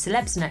have some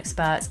celebs and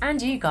experts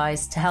and you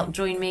guys to help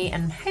join me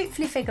and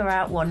hopefully figure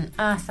out what on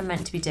earth I'm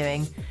meant to be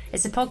doing.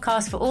 It's a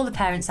podcast for all the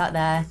parents out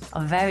there,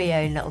 our very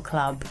own little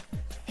club.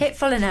 Hit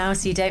follow now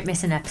so you don't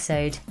miss an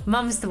episode.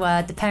 Mum's the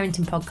Word, the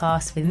parenting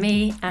podcast with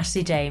me,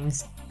 Ashley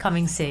James.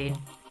 Coming soon.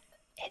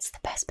 It's the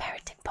best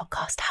parenting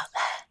podcast out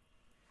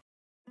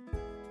there.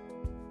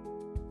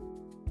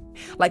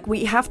 Like,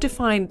 we have to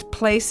find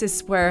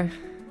places where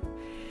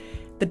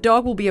the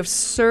dog will be of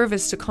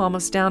service to calm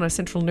us down, our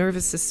central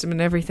nervous system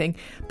and everything.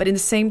 But in the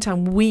same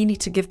time, we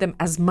need to give them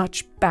as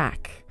much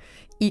back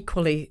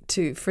equally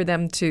for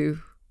them to,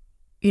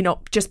 you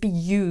know, just be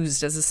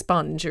used as a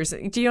sponge. Or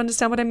do you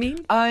understand what I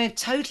mean? I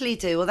totally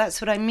do. Well,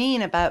 that's what I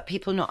mean about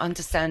people not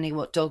understanding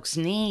what dogs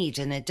need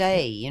in a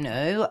day, you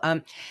know.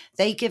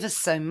 They give us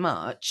so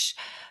much,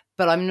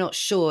 but I'm not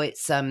sure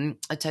it's a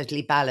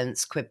totally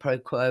balanced quid pro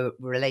quo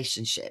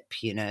relationship,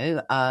 you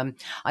know. I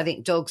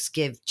think dogs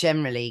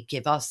generally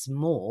give us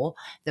more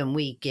than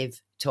we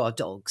give to our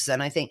dogs.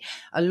 And I think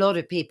a lot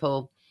of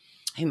people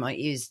who might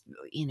use,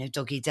 you know,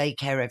 doggy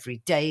daycare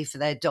every day for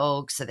their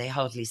dog, so they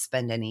hardly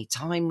spend any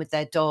time with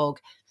their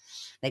dog.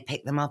 They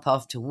pick them up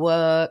after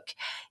work.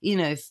 You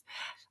know,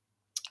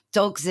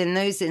 dogs in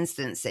those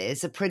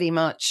instances are pretty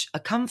much a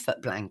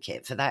comfort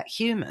blanket for that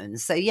human.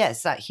 So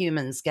yes, that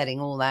human's getting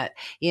all that,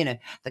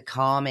 the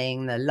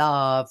calming, the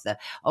love, the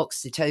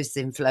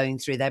oxytocin flowing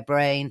through their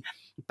brain.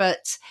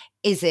 But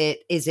is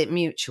it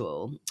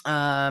mutual?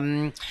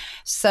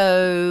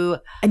 So,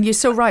 and you're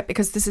so right,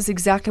 because this is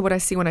exactly what I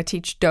see when I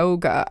teach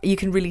Doga. You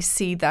can really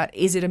see that.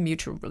 Is it a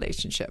mutual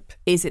relationship?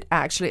 Is it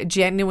actually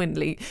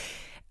genuinely?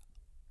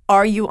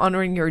 Are you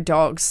honoring your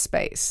dog's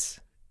space?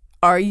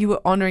 Are you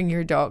honoring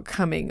your dog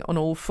coming on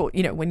all fours?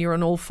 When you're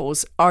on all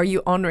fours, are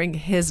you honoring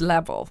his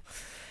level?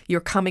 You're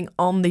coming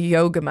on the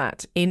yoga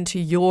mat into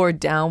your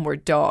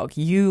downward dog.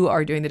 You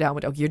are doing the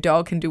downward dog. Your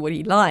dog can do what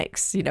he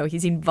likes.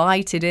 He's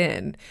invited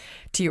in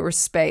to your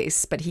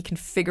space, but he can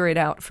figure it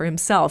out for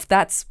himself.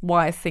 That's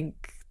why I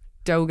think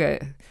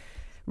Doga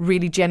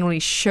really generally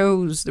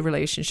shows the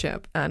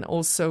relationship and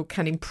also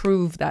can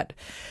improve that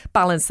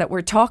balance that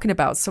we're talking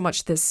about so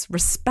much, this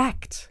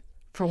respect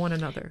for one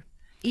another.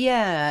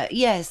 Yeah,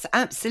 yes,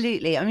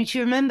 absolutely. I mean, do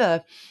you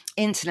remember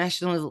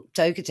International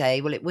Doga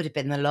Day? Well, it would have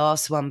been the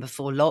last one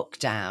before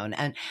lockdown.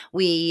 And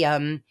we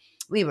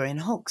were in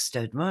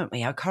Hoxton, weren't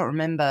we? I can't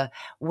remember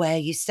where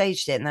you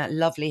staged it, in that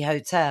lovely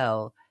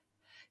hotel.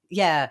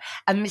 Yeah,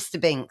 and Mr.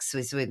 Binks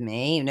was with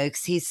me,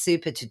 because he's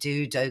super to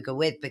do Doga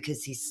with,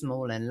 because he's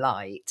small and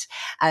light.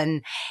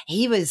 And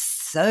he was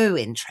so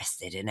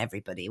interested in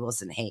everybody,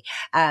 wasn't he?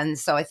 And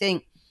so I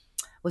think,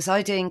 was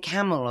I doing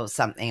camel or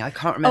something? I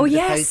can't remember the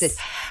poses.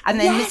 And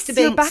then Mr. Binks,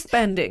 you're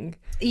backbending.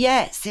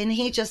 Yes, and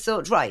he just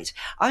thought, right,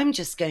 I'm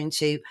just going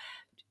to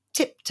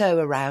tiptoe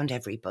around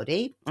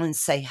everybody and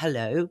say,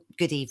 hello,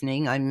 good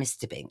evening, I'm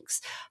Mr. Binks.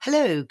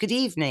 Hello, good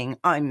evening,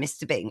 I'm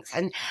Mr. Binks.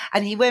 And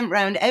he went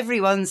round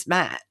everyone's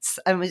mats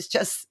and was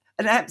just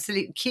an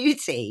absolute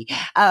cutie.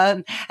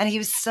 And he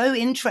was so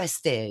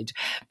interested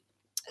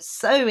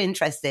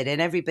in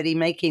everybody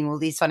making all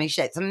these funny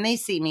shapes. I mean, they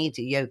see me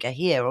do yoga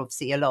here,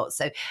 obviously, a lot.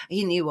 So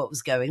he knew what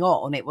was going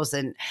on. It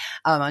wasn't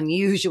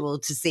unusual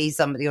to see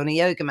somebody on a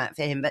yoga mat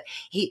for him, but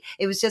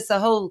it was just the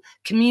whole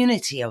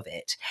community of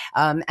it.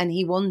 And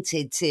he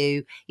wanted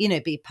to,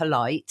 be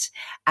polite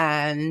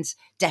and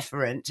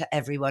deferent to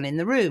everyone in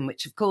the room,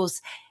 which, of course,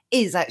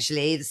 is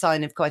actually the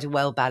sign of quite a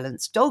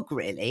well-balanced dog,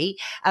 really.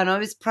 And I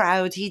was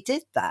proud he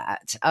did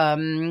that.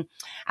 And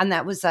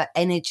that was that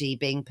energy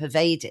being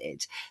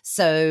pervaded.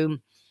 So,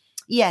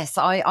 yes,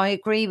 I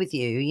agree with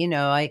you.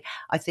 I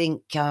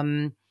think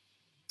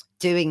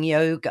doing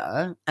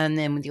yoga and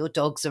then with your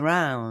dogs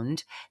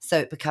around, so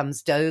it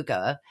becomes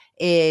Doga,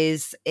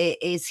 is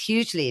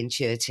hugely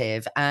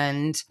intuitive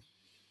and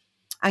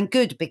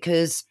good,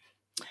 because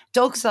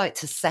dogs like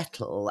to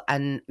settle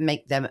and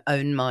make their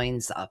own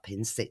minds up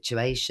in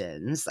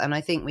situations. And I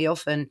think we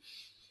often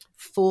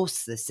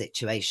force the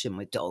situation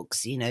with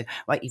dogs,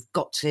 right? You've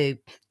got to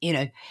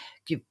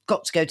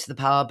go to the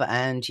pub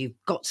and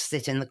you've got to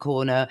sit in the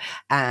corner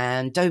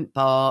and don't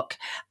bark.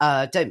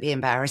 Don't be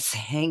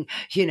embarrassing.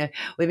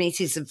 We're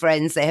meeting some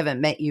friends. They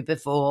haven't met you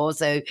before.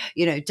 So,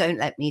 don't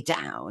let me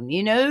down,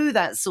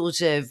 that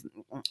sort of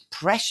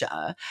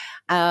pressure.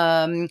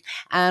 And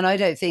I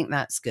don't think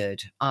that's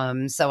good.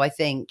 So I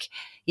think,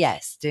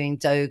 yes, doing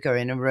Doga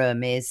in a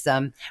room is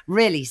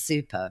really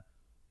super.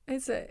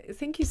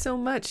 Thank you so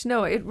much.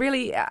 No, it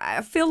really,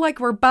 I feel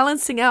like we're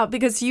balancing out,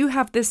 because you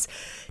have this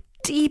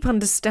deep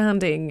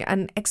understanding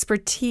and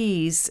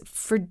expertise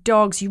for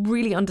dogs. You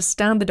really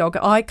understand the dog.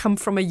 I come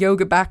from a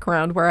yoga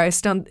background where I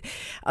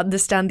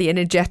understand the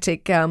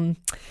energetic, the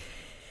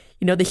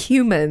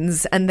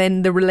humans, and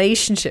then the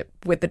relationship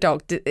with the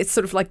dog. It's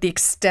sort of like the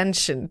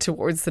extension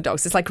towards the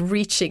dogs. It's like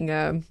reaching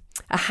a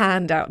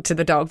hand out to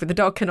the dog, but the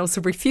dog can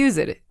also refuse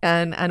it.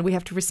 And we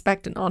have to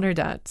respect and honor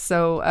that.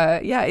 So,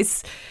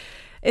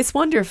 it's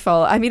wonderful.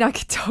 I mean, I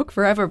could talk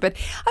forever, but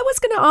I was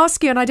going to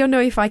ask you, and I don't know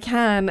if I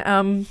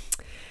can,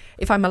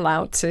 if I'm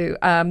allowed to.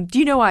 Do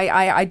you know,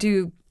 I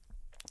do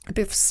a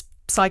bit of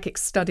psychic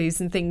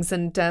studies and things,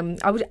 and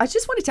I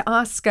just wanted to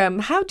ask,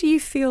 how do you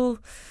feel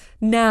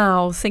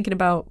now thinking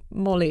about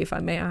Molly, if I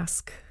may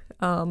ask?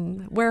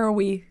 Where are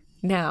we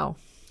now?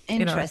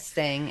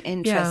 Interesting.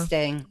 Yeah.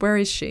 Where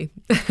is she?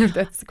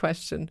 That's the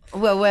question.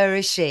 Well, where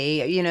is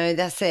she?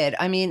 That's it.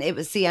 I mean, it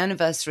was the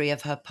anniversary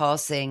of her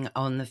passing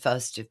on the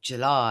 1st of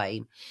July.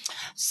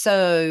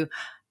 So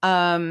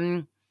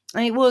it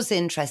was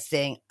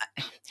interesting.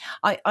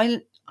 I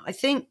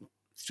think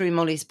through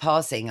Molly's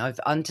passing, I've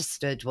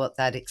understood what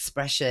that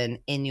expression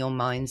 "in your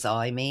mind's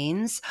eye"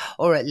 means,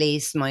 or at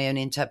least my own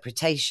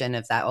interpretation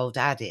of that old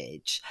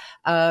adage.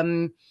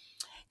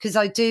 Because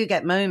I do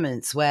get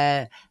moments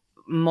where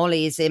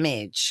Molly's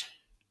image,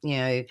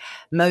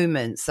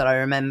 moments that I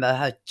remember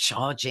her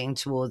charging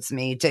towards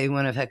me, doing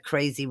one of her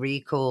crazy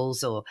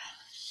recalls, or,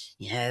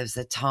 Yeah, there was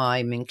a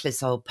time in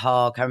Clissold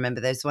Park. I remember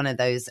there was one of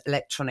those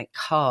electronic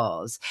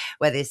cars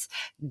where this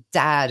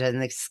dad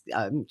and this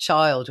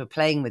child were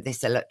playing with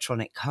this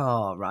electronic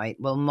car, right?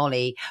 Well,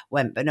 Molly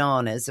went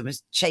bananas and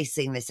was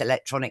chasing this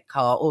electronic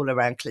car all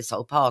around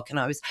Clissold Park. And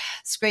I was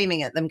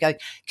screaming at them going,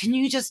 can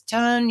you just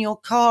turn your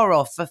car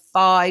off for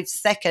 5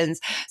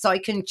 seconds so I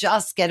can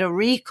just get a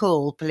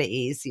recall,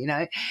 please? You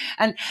know,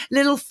 and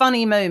little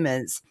funny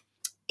moments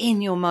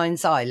in your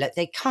mind's eye, like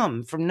they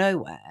come from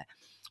nowhere.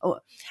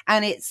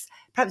 And it's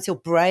perhaps your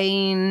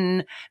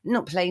brain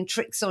not playing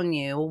tricks on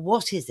you, or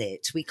what is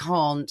it? We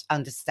can't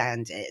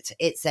understand it.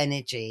 It's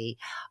energy.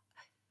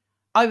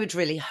 I would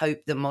really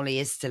hope that Molly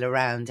is still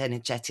around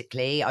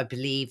energetically. I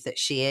believe that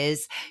she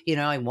is. You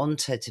know, I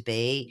want her to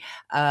be.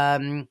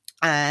 And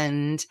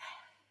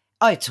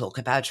I talk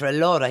about her a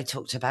lot. I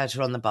talked about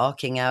her on the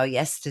Barking Hour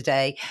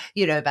yesterday,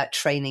 you know, about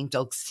training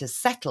dogs to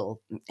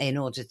settle in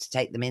order to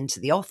take them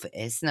into the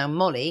office. Now,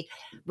 Molly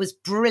was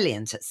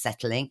brilliant at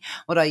settling.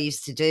 What I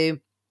used to do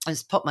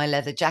is put my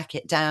leather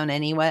jacket down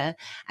anywhere,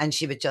 and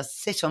she would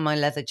just sit on my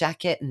leather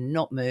jacket and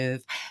not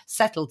move,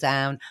 settle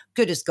down,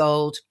 good as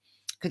gold.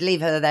 Could leave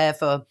her there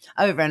for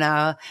over an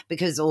hour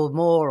or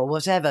more or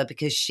whatever,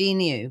 because she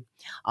knew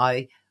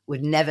I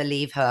would never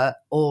leave her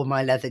or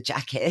my leather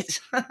jacket.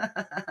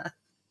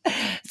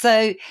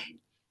 So,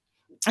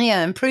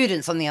 yeah, and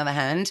Prudence, on the other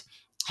hand,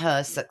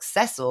 her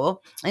successor,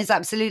 is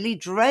absolutely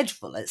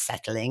dreadful at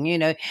settling. You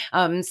know,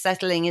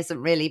 settling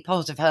isn't really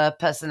part of her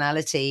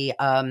personality,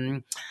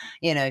 template,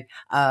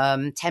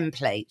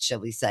 shall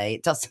we say.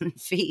 It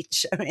doesn't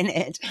feature in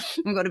it.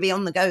 You've got to be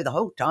on the go the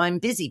whole time,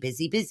 busy,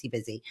 busy, busy,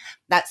 busy.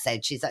 That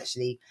said, she's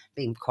actually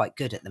been quite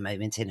good at the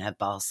moment in her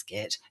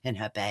basket, in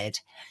her bed.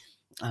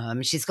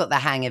 She's got the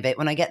hang of it.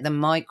 When I get the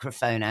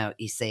microphone out,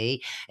 you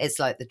see, it's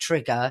like the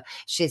trigger.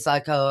 She's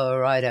like, oh,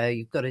 righto,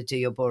 you've got to do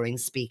your boring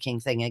speaking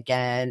thing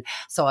again.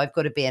 So I've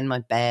got to be in my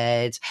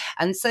bed.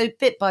 And so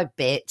bit by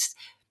bit,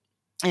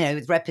 you know,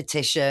 with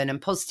repetition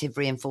and positive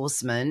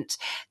reinforcement,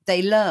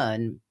 they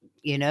learn,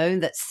 you know,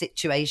 that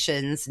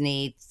situations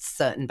need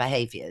certain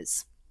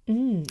behaviours.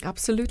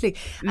 Absolutely.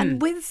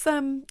 And with,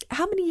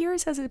 how many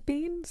years has it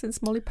been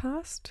since Molly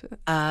passed?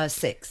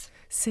 6.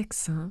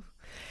 6, huh?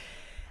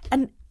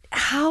 And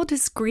how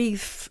does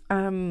grief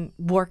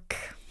work?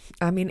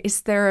 I mean,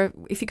 is there,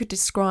 if you could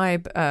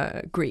describe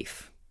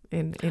grief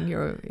in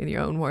your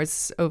own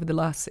words over the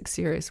last 6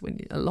 years, when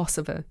a loss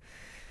of your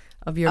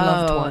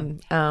loved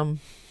one?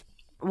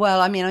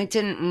 Well, I mean, I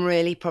didn't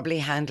really probably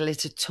handle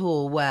it at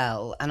all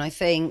well, and I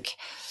think,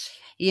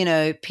 you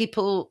know,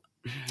 people.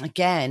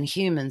 Again,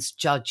 humans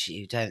judge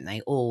you, don't they?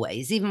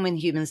 Always. Even when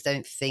humans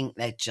don't think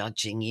they're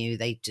judging you,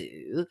 they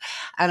do.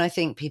 And I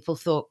think people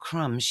thought,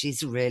 crumbs,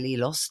 she's really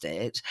lost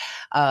it.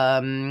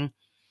 I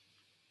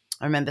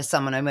remember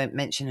someone, I won't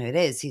mention who it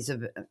is, he's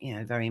a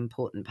very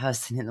important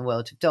person in the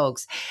world of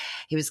dogs.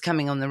 He was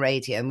coming on the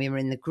radio and we were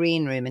in the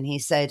green room and he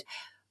said,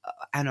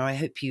 Anna, I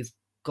hope you've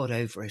got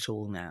over it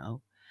all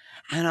now.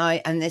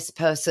 And this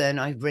person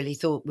I really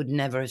thought would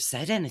never have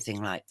said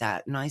anything like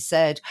that. And I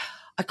said,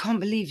 I can't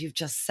believe you've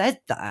just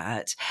said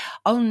that.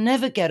 I'll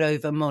never get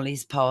over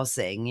Molly's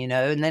passing, you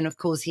know. And then, of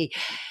course, he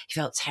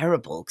felt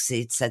terrible because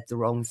he'd said the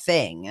wrong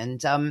thing.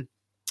 And, so,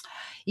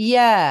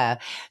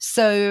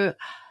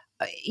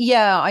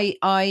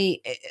 I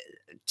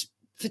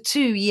for 2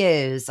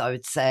 years, I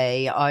would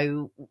say, I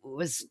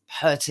was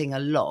hurting a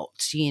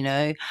lot, you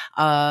know.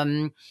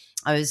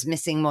 I was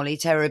missing Molly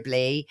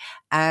terribly.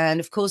 And,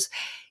 of course,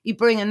 you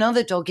bring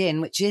another dog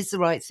in, which is the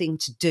right thing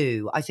to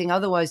do. I think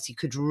otherwise you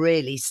could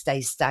really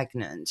stay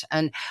stagnant.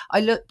 And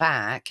I look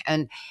back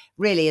and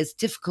really, as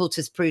difficult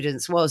as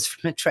Prudence was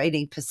from a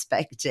training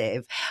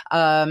perspective,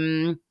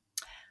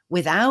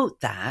 without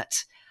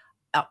that,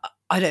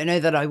 I don't know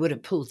that I would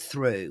have pulled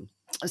through.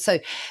 So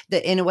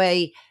that in a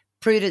way,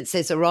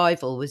 Prudence's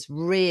arrival was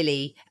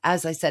really,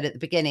 as I said at the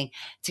beginning,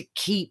 to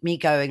keep me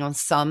going on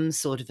some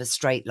sort of a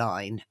straight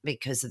line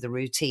because of the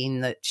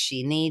routine that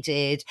she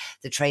needed,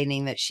 the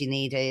training that she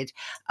needed.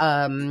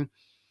 But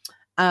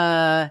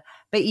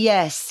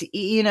yes,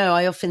 you know,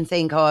 I often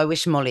think, I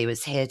wish Molly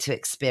was here to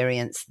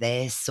experience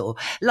this, or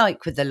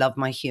like with the Love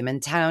My Human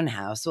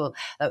townhouse. Well,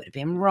 that would have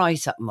been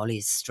right up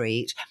Molly's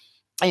street.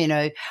 You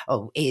know,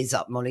 is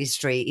up Molly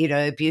Street, you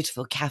know,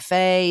 beautiful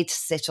cafe to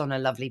sit on a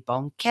lovely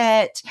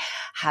banquette,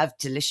 have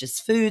delicious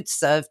food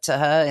served to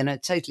her in a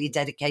totally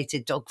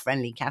dedicated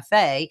dog-friendly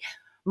cafe.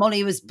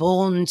 Molly was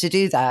born to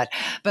do that.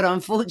 But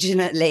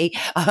unfortunately,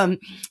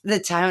 the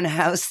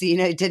townhouse, you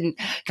know, didn't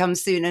come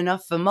soon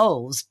enough for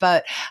moles.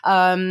 But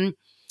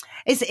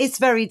it's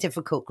very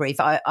difficult grief.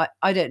 I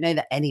don't know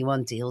that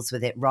anyone deals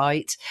with it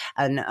right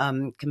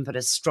and can put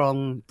a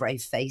strong,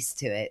 brave face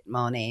to it,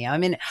 Marnie. I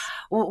mean,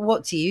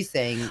 what do you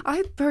think?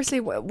 I personally,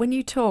 when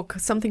you talk,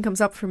 something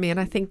comes up for me, and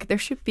I think there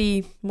should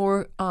be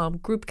more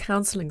group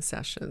counselling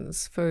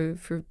sessions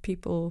for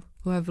people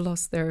who have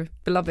lost their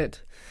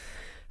beloved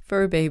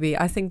fur baby.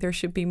 I think there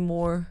should be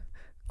more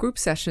group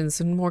sessions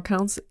and more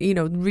counsel, you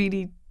know,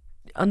 really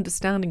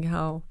understanding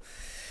how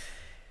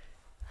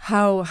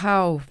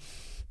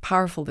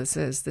powerful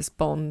this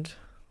bond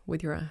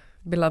with your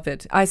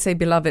Beloved. I say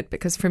beloved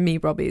because for me,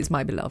 Robbie is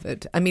my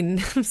beloved. I mean,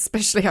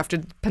 especially after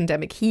the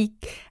pandemic, he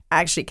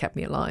actually kept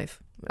me alive.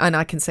 And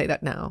I can say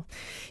that now.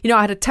 You know,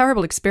 I had a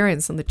terrible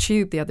experience on the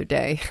tube the other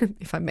day,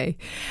 if I may.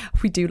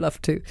 We do love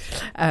to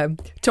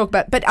talk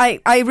about. But I'm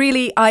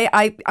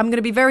going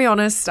to be very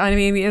honest. I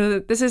mean, you know,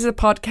 this is a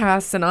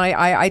podcast and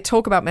I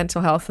talk about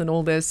mental health and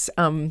all this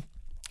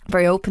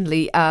very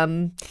openly.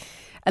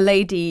 A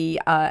lady,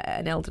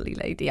 an elderly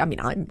lady, I mean,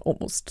 I'm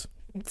almost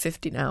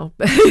 50 now.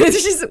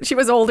 She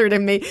was older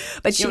than me,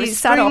 but she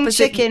sat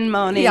opposite. Chicken,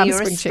 Marnie. Yeah,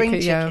 You're a spring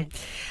chicken. Yeah.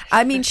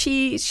 I mean,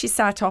 she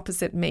sat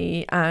opposite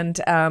me and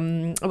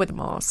with a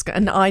mask,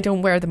 and I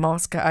don't wear the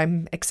mask.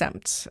 I'm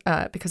exempt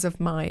because of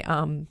my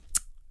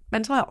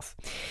mental health.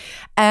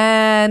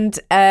 And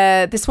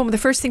this woman, the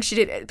first thing she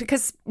did,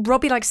 because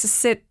Robbie likes to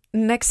sit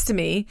next to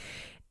me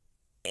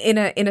in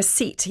a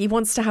seat. He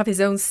wants to have his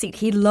own seat.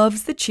 He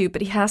loves the tube,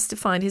 but he has to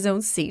find his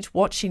own seat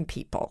watching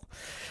people.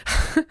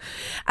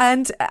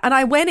 and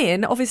I went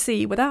in,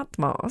 obviously, without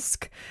the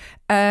mask.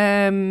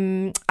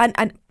 And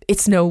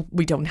it's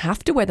we don't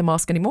have to wear the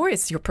mask anymore.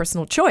 It's your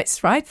personal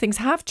choice, right? Things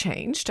have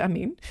changed. I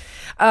mean,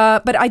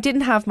 but I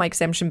didn't have my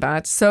exemption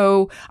badge.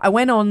 So I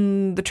went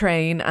on the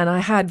train and I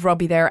had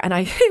Robbie there and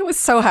I was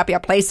so happy. I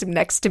placed him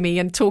next to me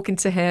and talking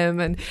to him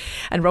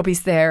and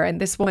Robbie's there. And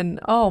this woman,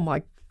 oh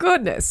my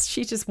goodness,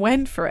 she just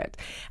went for it.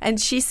 And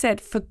she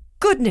said, for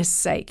goodness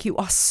sake, you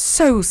are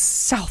so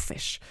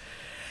selfish.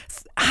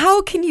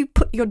 How can you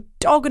put your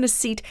dog on a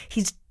seat?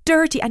 He's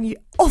dirty and you're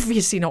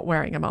obviously not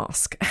wearing a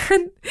mask.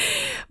 And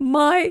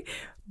my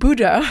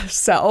Buddha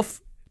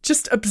self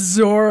just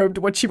absorbed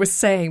what she was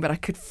saying, but I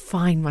could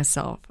find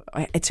myself.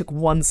 It took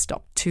 1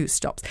 stop, 2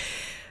 stops.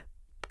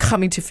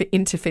 Coming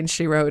into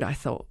Finchley Road, I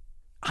thought,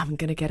 I'm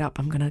going to get up.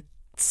 I'm going to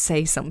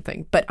say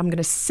something, but I'm going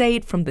to say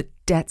it from the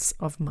depths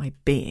of my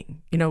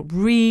being, you know,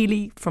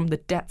 really from the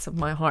depths of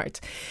my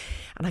heart.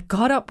 And I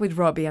got up with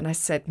Robbie and I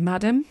said,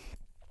 Madam,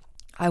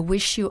 I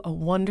wish you a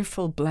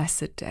wonderful,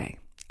 blessed day.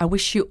 I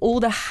wish you all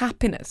the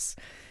happiness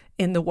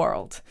in the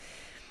world.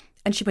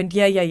 And she went,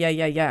 yeah.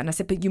 And I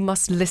said, but you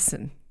must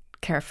listen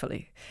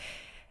carefully.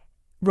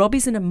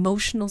 Robbie's an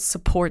emotional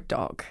support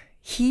dog.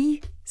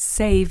 He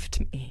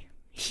saved me.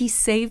 He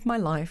saved my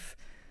life.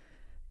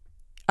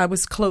 I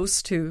was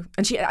close to,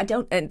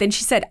 and then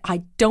she said,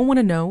 I don't want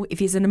to know if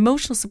he's an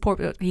emotional support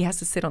dog, he has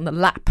to sit on the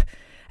lap.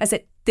 I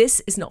said,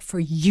 this is not for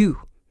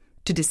you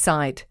to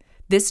decide.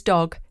 This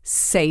dog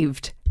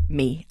saved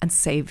me and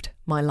saved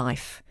my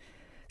life.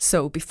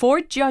 So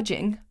before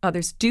judging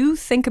others, do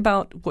think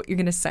about what you're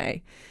going to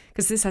say,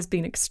 because this has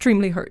been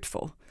extremely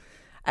hurtful.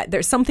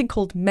 There's something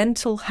called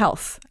mental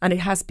health, and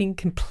it has been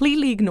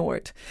completely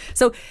ignored.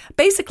 So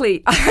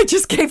basically, I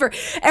just gave her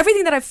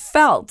everything that I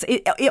felt.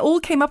 It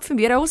all came up for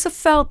me. And I also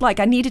felt like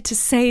I needed to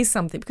say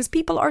something because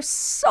people are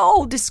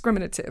so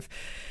discriminative.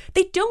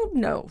 They don't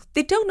know.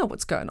 They don't know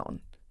what's going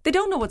on. They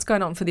don't know what's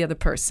going on for the other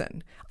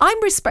person.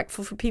 I'm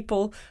respectful for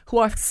people who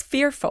are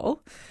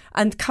fearful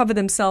and cover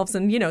themselves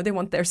and, you know, they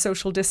want their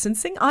social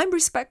distancing. I'm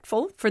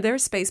respectful for their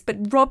space.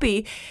 But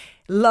Robbie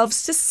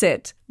loves to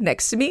sit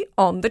next to me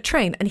on the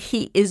train and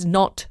he is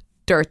not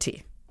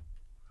dirty.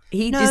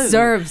 He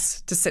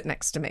deserves to sit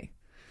next to me.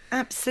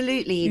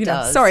 Absolutely he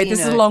does. does. Sorry,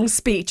 this is a long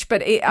speech,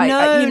 but you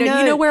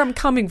know where I'm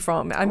coming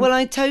from. Well,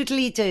 I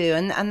totally do.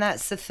 And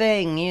that's the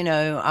thing, you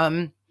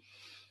know,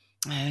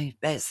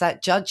 it's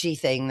that judgy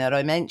thing that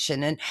I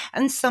mentioned,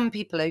 and some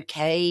people,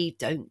 okay,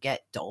 don't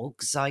get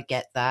dogs. I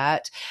get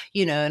that,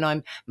 you know, and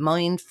I'm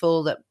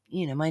mindful that,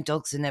 you know, my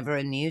dogs are never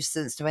a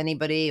nuisance to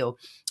anybody or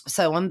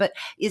so on. But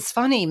it's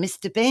funny,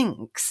 Mr.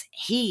 Binks,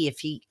 if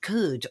he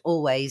could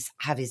always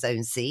have his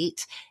own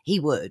seat,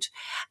 he would.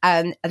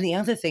 And the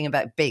other thing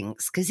about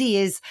Binks, because he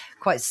is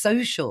quite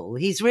social,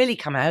 he's really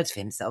come out of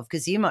himself,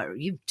 because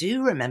you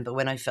do remember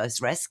when I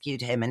first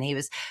rescued him and he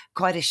was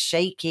quite a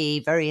shaky,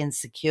 very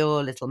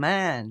insecure little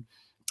man.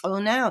 Oh,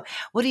 now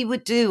what he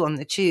would do on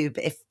the tube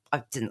if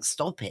I didn't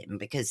stop him,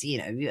 because, you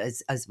know,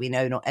 as we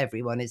know, not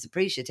everyone is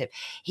appreciative.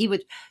 He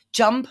would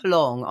jump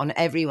along on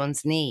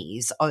everyone's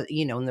knees,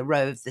 you know, on the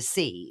row of the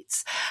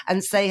seats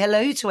and say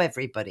hello to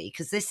everybody,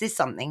 because this is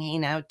something he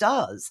now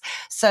does.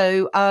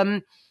 So,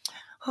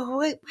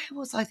 where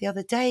was I the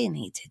other day and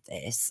he did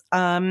this?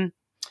 What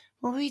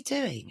were we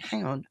doing?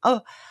 Hang on.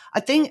 Oh,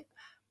 I think,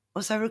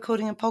 was I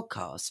recording a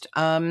podcast?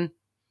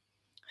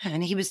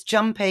 And he was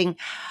jumping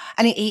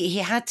and he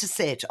had to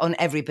sit on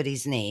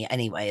everybody's knee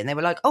anyway. And they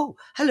were like, oh,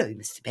 hello,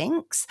 Mr.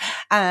 Binks.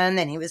 And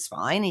then he was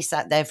fine. He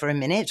sat there for a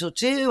minute or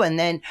two and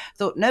then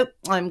thought, nope,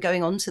 I'm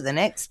going on to the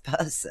next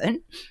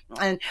person,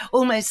 and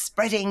almost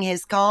spreading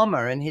his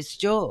karma and his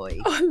joy.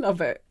 Oh, I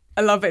love it.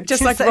 I love it.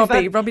 Just like so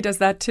Robbie. Robbie does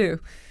that too.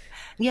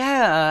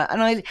 Yeah,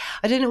 and I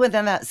don't know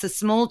whether that's a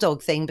small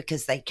dog thing,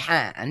 because they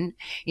can,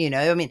 you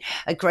know, I mean,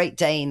 a Great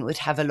Dane would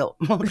have a lot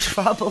more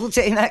trouble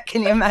doing that.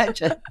 Can you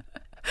imagine?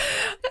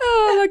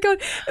 Oh my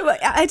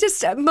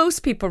God. Most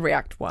people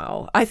react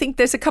well. I think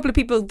there's a couple of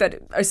people that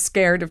are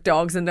scared of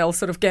dogs and they'll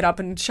sort of get up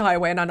and shy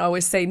away. And I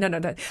always say,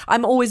 no.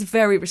 I'm always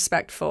very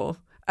respectful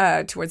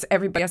towards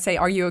everybody. I say,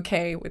 "Are you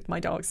okay with my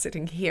dog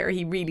sitting here?"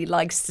 He really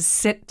likes to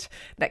sit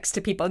next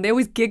to people, and they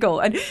always giggle.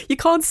 And you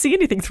can't see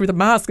anything through the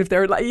mask if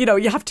they're like,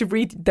 you have to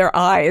read their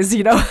eyes,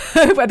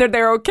 whether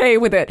they're okay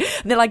with it.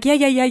 And they're like,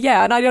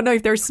 yeah. And I don't know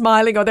if they're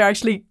smiling or they're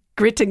actually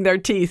gritting their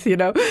teeth,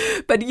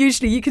 but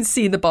usually you can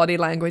see in the body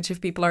language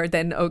if people are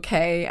then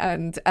okay.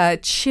 And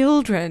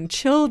children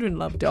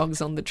love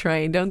dogs on the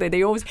train, don't they?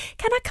 They always,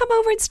 "Can I come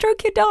over and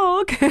stroke your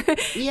dog?"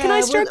 Can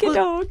I stroke your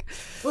dog?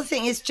 Well, the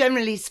thing is,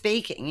 generally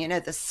speaking,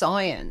 the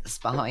science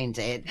behind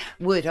it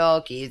would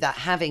argue that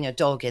having a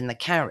dog in the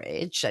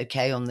carriage,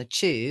 on the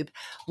tube,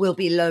 will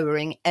be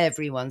lowering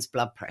everyone's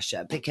blood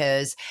pressure,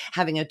 because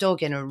having a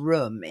dog in a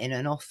room in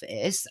an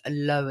office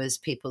lowers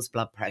people's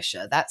blood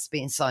pressure. That's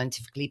been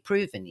scientifically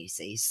proven, you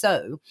see.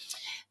 So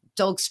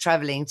dogs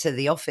traveling to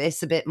the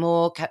office a bit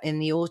more in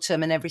the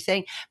autumn and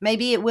everything,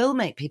 maybe it will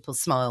make people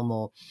smile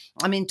more.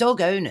 I mean, dog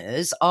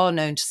owners are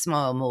known to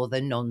smile more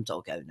than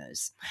non-dog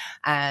owners.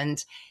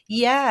 And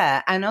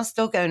us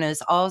dog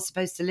owners are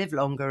supposed to live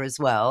longer as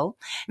well.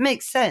 It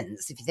makes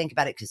sense if you think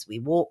about it, because we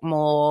walk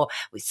more,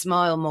 we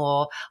smile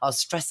more, our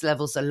stress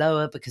levels are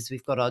lower because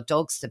we've got our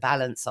dogs to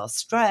balance our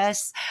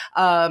stress.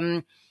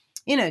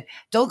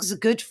 Dogs are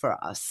good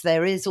for us.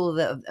 There is all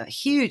the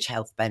huge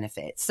health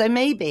benefits. So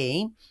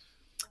maybe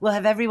we'll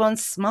have everyone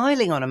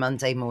smiling on a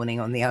Monday morning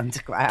on the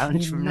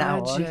Underground from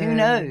now on. Who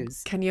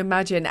knows? Can you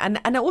imagine?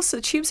 And also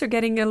the tubes are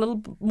getting a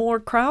little more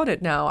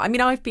crowded now. I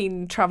mean, I've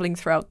been traveling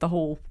throughout the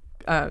whole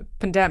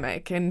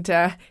pandemic, and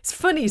it's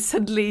funny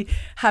suddenly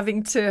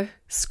having to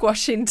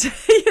squash into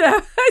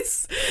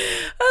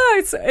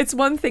it's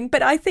one thing,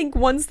 but I think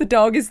once the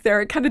dog is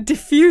there, it kind of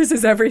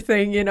diffuses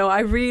everything. I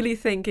really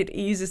think it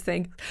eases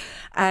things,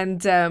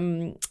 and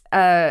you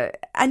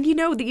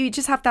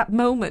just have that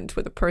moment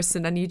with a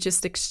person, and you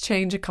just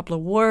exchange a couple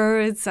of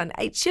words, and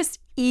it just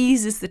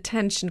eases the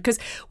tension, because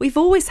we've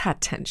always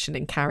had tension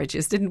in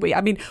carriages, didn't we?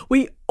 I mean,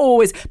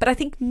 but I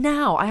think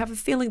now I have a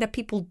feeling that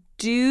people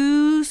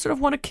do sort of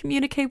want to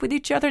communicate with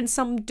each other and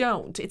some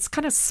don't. It's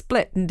kind of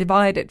split and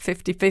divided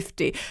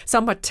 50-50.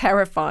 Some are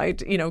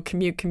terrified,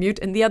 commute,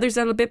 and the others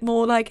are a bit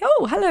more like,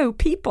 "Oh, hello,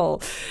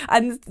 people."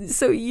 And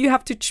so you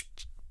have to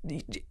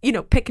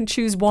pick and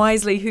choose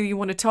wisely who you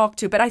want to talk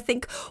to. But I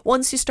think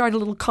once you start a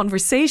little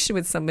conversation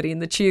with somebody in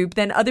the tube,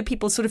 then other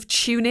people sort of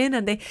tune in,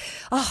 and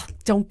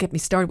don't get me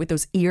started with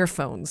those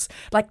earphones.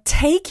 Like,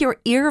 take your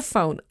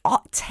earphone,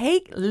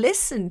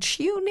 listen,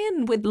 tune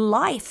in with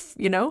life,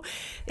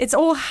 It's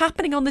all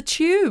happening on the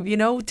tube, you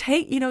don't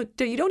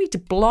need to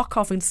block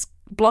off and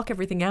block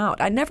everything out.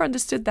 I never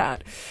understood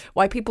that,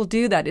 why people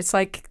do that. It's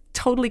like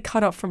totally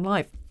cut off from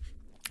life.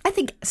 I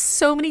think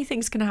so many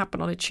things can happen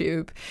on a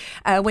tube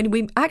when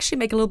we actually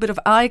make a little bit of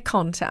eye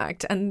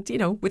contact. And,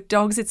 with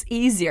dogs, it's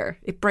easier.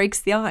 It breaks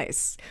the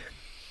ice.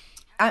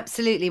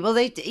 Absolutely. Well,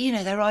 they're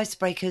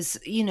icebreakers,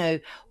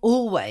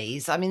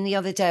 always. I mean, the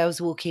other day I was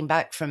walking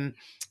back from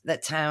the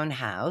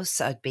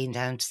townhouse. I'd been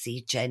down to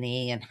see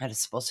Jenny and had a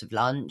spot of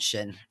lunch,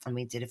 and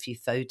we did a few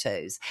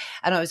photos.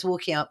 And I was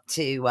walking up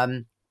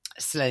to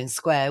Sloane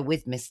Square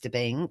with Mr.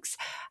 Binks,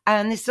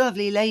 and this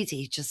lovely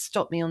lady just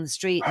stopped me on the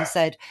street and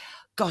said,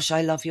 "Gosh,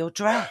 I love your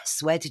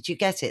dress. Where did you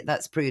get it?"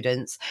 That's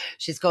Prudence.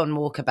 She's gone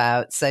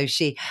walkabout, so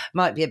she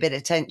might be a bit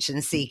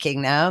attention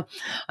seeking now.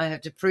 I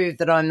have to prove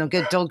that I'm a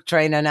good dog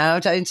trainer now,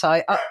 don't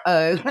I?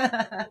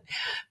 Uh-oh.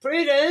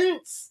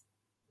 Prudence.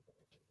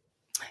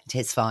 It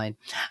is fine.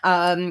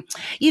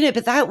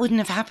 But that wouldn't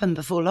have happened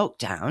before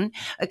lockdown.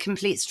 A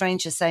complete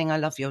stranger saying, "I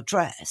love your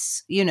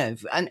dress,"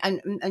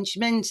 and she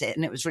meant it,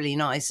 and it was really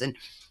nice, and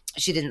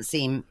she didn't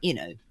seem,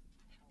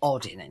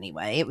 odd in any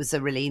way. It was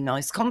a really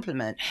nice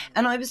compliment,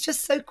 and I was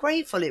just so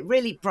grateful. It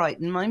really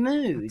brightened my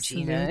mood.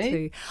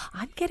 Absolutely.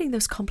 I'm getting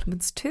those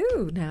compliments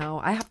too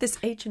now. I have this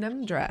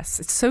H&M dress.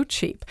 It's so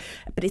cheap,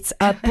 but it's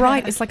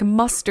bright. It's like a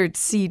mustard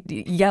seed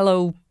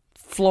yellow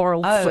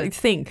floral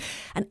thing,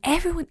 and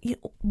everyone,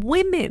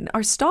 women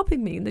are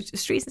stopping me in the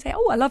streets and say,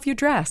 "Oh, I love your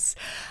dress,"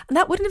 and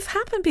that wouldn't have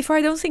happened before.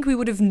 I don't think we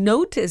would have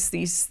noticed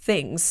these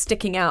things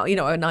sticking out,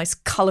 a nice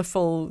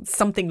colourful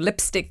something,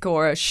 lipstick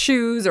or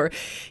shoes, or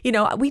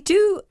we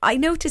do. I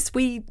notice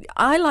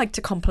I like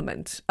to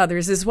compliment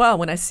others as well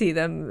when I see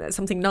them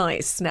something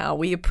nice. Now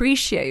we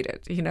appreciate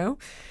it,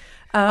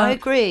 I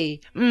agree.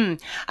 And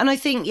I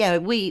think,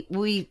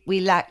 we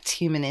lacked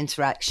human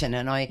interaction,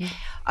 and I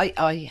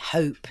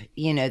hope,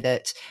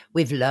 that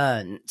we've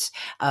learned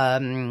a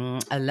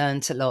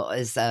lot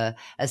as a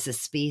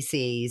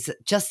species,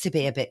 just to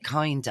be a bit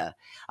kinder.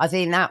 I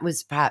think that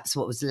was perhaps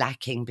what was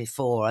lacking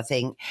before. I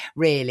think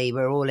really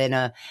we're all in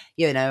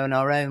in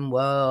our own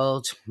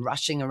world,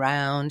 rushing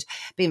around,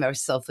 being very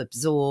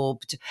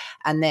self-absorbed,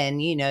 and then,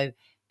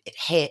 it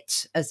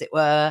hit, as it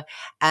were,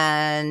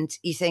 and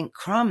you think,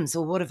 crumbs,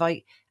 or what have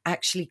I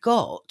actually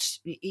got?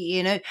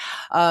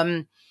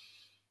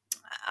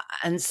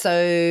 And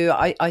so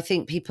I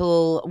think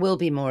people will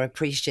be more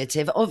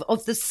appreciative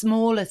of the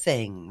smaller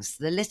things,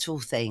 the little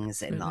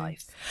things in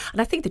life.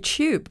 And I think the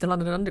Tube, the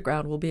London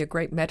Underground, will be a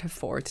great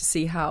metaphor to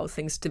see how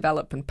things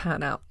develop and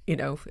pan out, you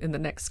know, in the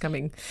next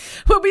coming...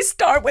 When we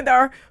start with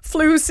our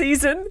flu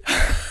season.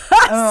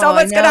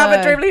 Someone's going to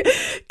have a really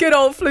good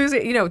old flu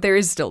season. You know, there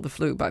is still the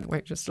flu, by the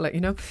way, just to let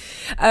you know.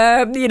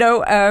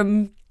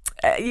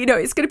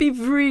 It's going to be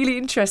really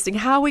interesting.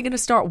 How are we going to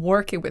start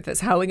working with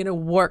this? How are we going to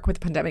work with the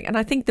pandemic? And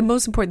I think the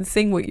most important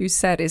thing, what you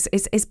said, is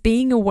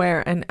being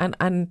aware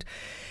and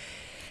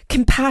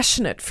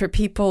compassionate for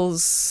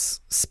people's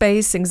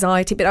space,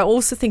 anxiety. But I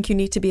also think you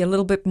need to be a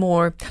little bit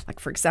more, like,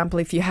 for example,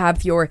 if you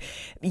have your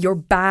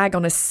bag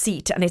on a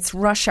seat and it's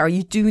rush hour,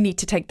 you do need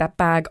to take that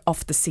bag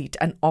off the seat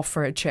and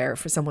offer a chair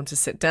for someone to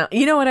sit down.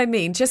 You know what I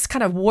mean? Just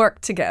kind of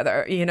work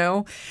together, you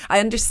know? I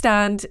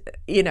understand,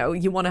 you know,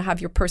 you want to have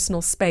your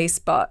personal space,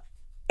 but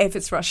if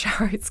it's rush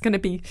hour, it's going to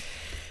be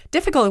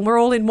difficult, and we're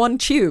all in one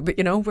tube,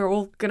 you know, we're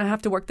all going to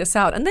have to work this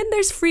out. And then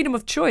there's freedom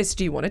of choice.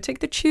 Do you want to take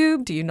the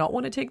tube? Do you not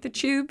want to take the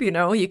tube? You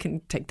know, you can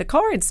take the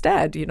car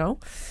instead, you know.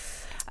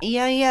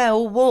 Yeah,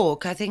 or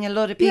walk. I think a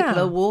lot of people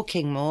are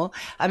walking more.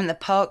 I mean, the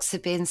parks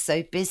have been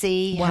so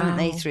busy, haven't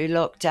they, through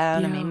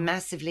lockdown? Yeah. I mean,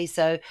 massively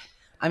so.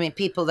 I mean,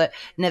 people that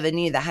never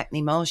knew the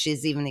Hackney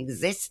Marshes even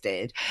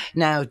existed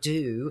now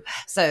do.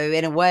 So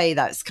in a way,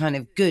 that's kind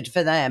of good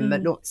for them,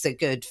 but not so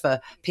good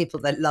for people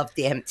that love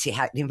the empty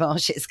Hackney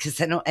Marshes because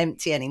they're not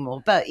empty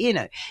anymore. But, you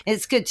know,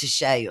 it's good to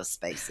share your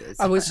spaces.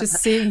 I was just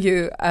seeing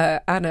you,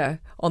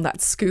 Anna, on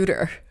that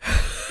scooter.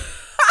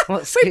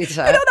 What scooter? You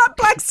know that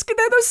black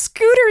scooter, those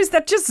scooters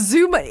that just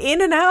zoom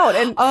in and out.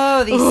 And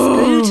these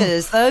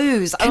scooters,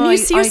 those. Can you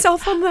see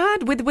yourself on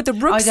that with the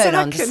rucksack? I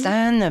don't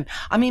understand them.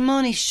 I mean,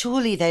 Marnie,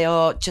 surely they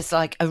are just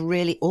like a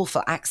really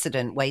awful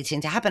accident waiting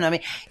to happen. I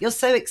mean, you're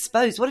so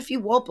exposed. What if you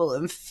wobble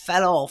and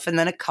fell off and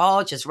then a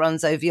car just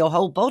runs over your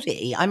whole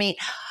body? I mean,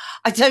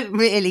 I don't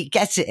really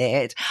get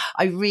it.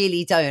 I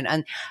really don't.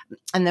 And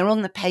they're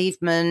on the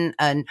pavement,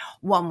 and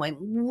one went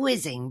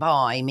whizzing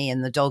by me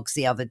and the dogs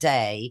the other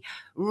day.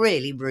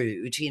 Really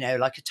rude, you know,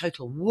 like a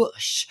total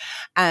whoosh.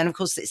 And of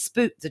course, it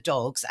spooked the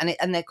dogs,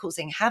 and they're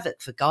causing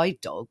havoc for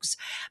guide dogs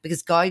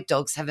because guide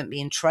dogs haven't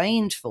been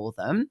trained for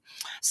them.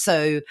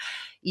 So,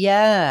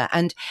 yeah,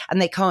 and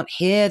they can't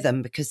hear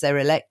them because they're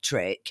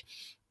electric.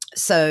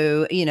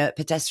 So, you know, at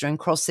pedestrian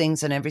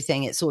crossings and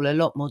everything, it's all a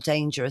lot more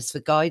dangerous for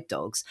guide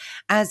dogs,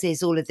 as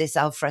is all of this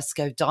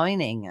alfresco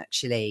dining,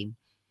 actually,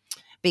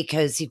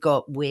 because you've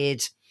got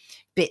weird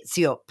bits,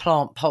 you've got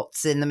plant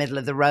pots in the middle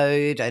of the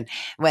road, and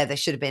where there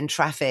should have been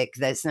traffic,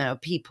 there's now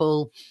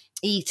people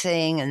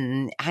eating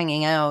and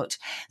hanging out.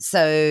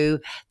 So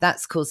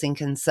that's causing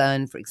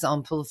concern, for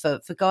example, for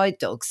guide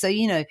dogs. So,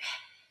 you know,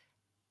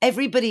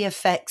 everybody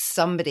affects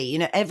somebody. You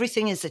know,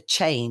 everything is a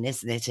chain,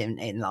 isn't it,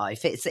 in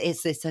life? It's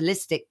this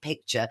holistic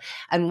picture.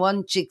 And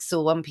one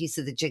piece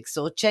of the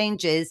jigsaw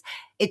changes,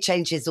 it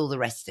changes all the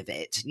rest of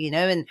it, you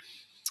know, and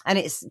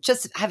it's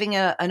just having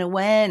an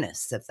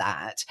awareness of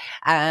that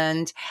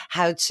and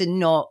how to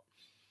not,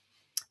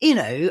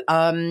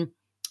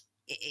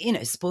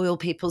 spoil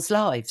people's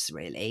lives,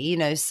 really, you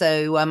know.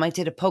 So I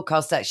did a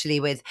podcast actually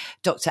with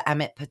Dr.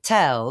 Amit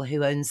Patel,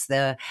 who owns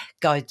the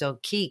guide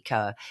dog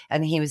Kika,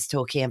 and he was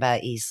talking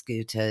about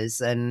e-scooters,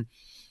 and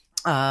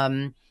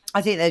I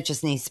think there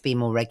just needs to be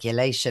more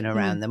regulation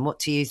around them. What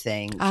do you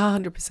think?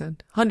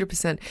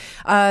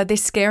 100%. They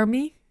scare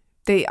me.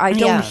 I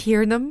don't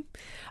hear them.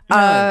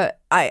 No.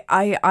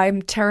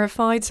 I'm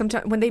terrified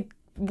sometimes when they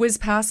whiz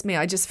past me.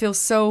 I just feel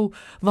so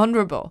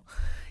vulnerable.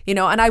 You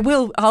know, and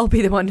I'll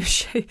be the one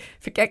to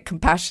forget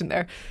compassion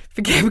there.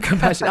 Forget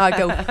compassion. I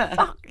go,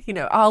 fuck, you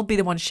know, I'll be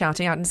the one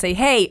shouting out and say,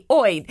 hey,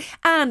 oi.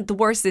 And the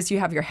worst is you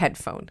have your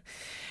headphone.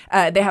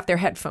 They have their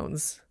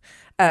headphones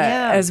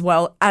as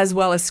well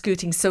as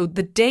scooting. So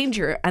the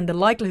danger and the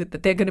likelihood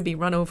that they're going to be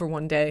run over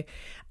one day,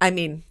 I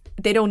mean,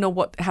 they don't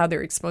know how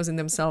they're exposing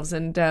themselves.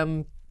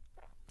 And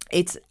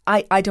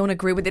I don't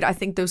agree with it. I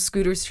think those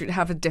scooters should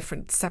have a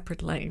different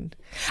separate lane.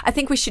 I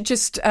think we should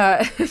just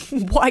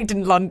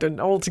widen London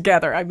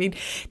altogether. I mean,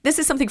 this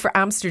is something for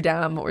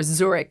Amsterdam or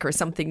Zurich or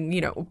something,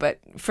 you know, but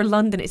for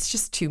London, it's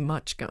just too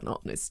much going on.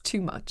 It's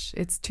too much.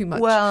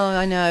 Well,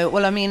 I know.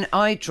 Well, I mean,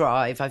 I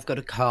drive. I've got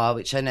a car,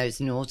 which I know is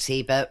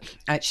naughty, but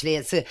actually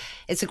it's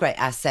a great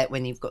asset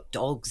when you've got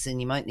dogs and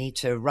you might need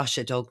to rush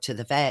a dog to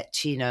the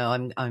vet. You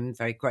know, I'm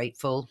very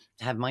grateful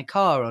to have my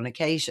car on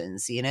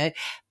occasions, you know,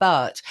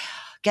 but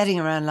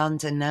getting around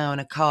London now in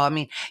a car. I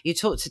mean, you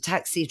talk to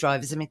taxi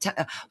drivers. I mean,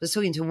 I was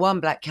talking to one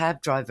black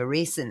cab driver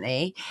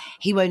recently.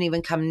 He won't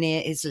even come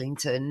near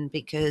Islington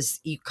because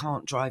you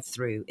can't drive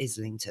through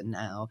Islington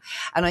now.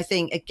 And I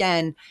think,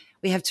 again,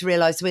 we have to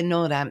realise we're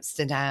not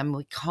Amsterdam.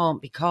 We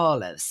can't be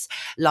carless.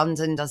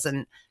 London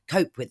doesn't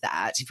cope with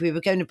that. If we were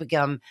going to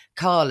become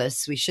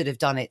carless, we should have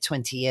done it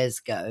 20 years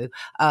ago.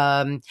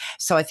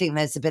 So I think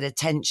there's a bit of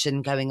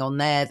tension going on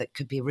there that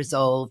could be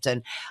resolved.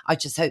 And I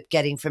just hope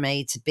getting from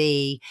A to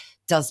B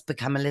does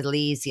become a little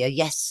easier.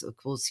 Yes, of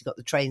course, you've got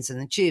the trains and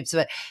the tubes,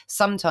 but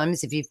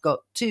sometimes if you've got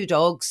two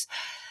dogs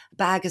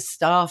bag of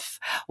stuff,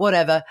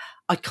 whatever,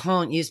 I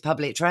can't use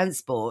public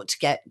transport to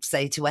get,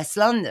 say, to West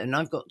London.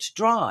 I've got to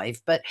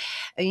drive. But,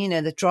 you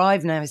know, the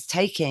drive now is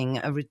taking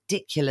a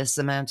ridiculous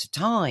amount of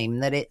time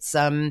that it's,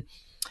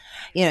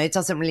 you know, it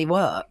doesn't really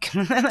work.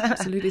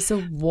 Absolutely.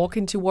 So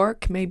walking to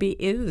work maybe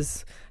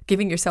is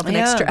giving yourself an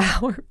extra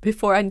hour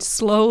before and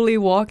slowly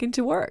walking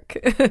to work.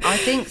 I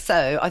think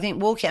so. I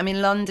think walking, I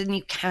mean, London,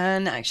 you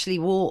can actually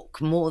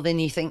walk more than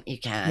you think you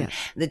can. Yes.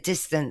 The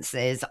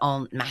distances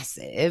aren't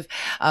massive.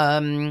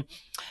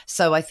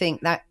 So I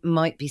think that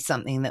might be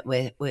something that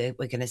we're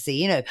going to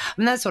see, you know. I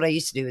mean, that's what I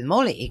used to do with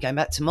Molly, going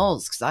back to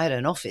Moz, because I had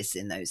an office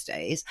in those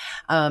days.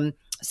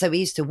 So we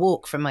used to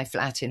walk from my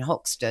flat in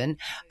Hoxton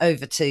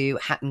over to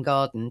Hatton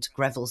Garden to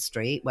Greville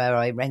Street, where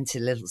I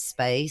rented a little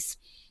space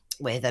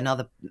with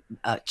another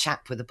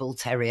chap with a bull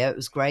terrier. It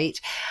was great.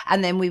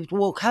 And then we would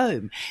walk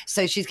home.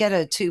 So she'd get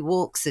her 2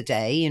 walks a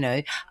day, you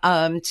know,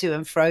 to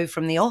and fro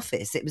from the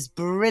office. It was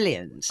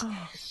brilliant.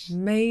 Oh,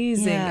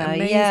 amazing. Yeah,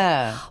 amazing.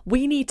 Yeah.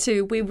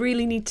 We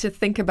really need to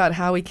think about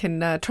how we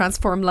can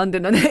transform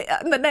London in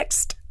the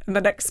next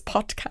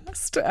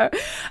podcast.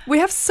 We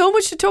have so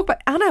much to talk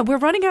about. Anna, we're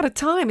running out of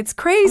time. It's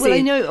crazy. Well,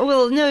 I know.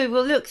 Well,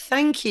 look,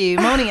 thank you,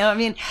 Monica. I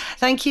mean,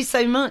 thank you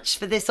so much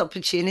for this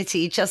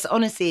opportunity, just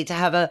honestly to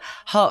have a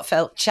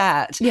heartfelt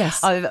chat.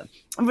 Yes. I've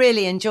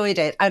really enjoyed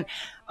it. And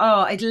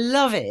I'd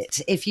love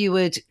it if you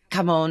would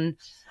come on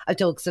A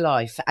Dog's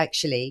Life,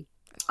 actually.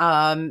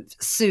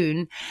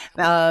 Soon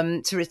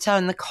to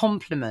return the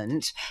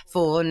compliment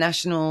for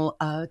National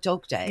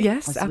Dog Day.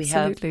 Yes,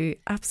 absolutely.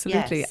 Yes.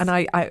 And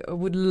I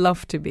would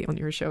love to be on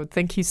your show.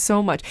 Thank you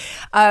so much.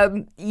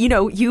 You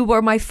know, you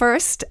were my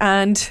first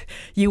and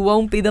you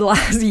won't be the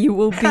last. You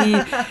will be,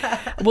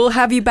 we'll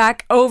have you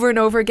back over and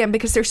over again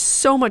because there's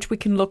so much we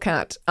can look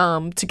at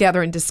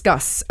together and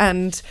discuss.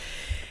 And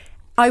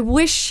I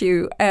wish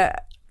you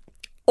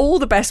all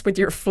the best with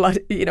your flood,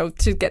 you know,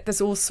 to get this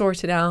all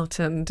sorted out,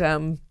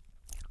 and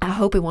I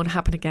hope it won't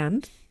happen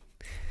again.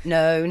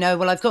 No.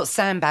 Well, I've got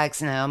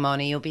sandbags now,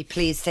 Marnie. You'll be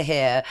pleased to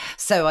hear.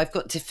 So I've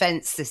got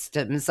defence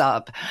systems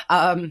up.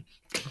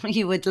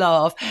 You would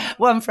laugh.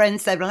 One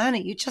friend said, well, Anna,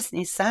 you just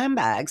need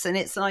sandbags. And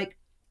it's like,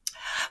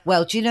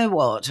 well, do you know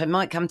what? It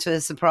might come to a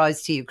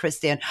surprise to you,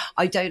 Christian.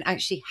 I don't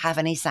actually have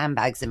any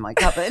sandbags in my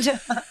cupboard.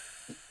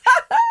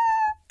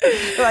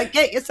 Like,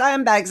 get your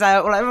sandbags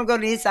out. Well, I haven't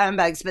got any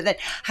sandbags. But then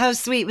how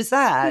sweet was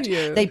that?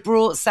 Yeah. They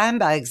brought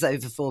sandbags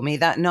over for me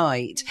that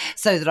night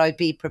so that I'd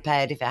be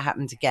prepared if it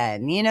happened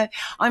again. You know,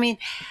 I mean,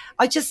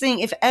 I just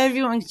think if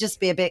everyone could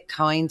just be a bit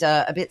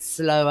kinder, a bit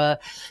slower,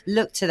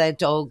 look to their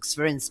dogs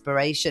for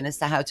inspiration as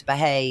to how to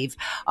behave,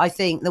 I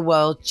think the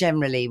world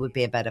generally would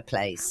be a better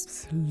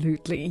place.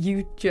 Absolutely.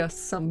 You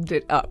just summed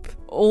it up.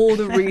 All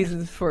the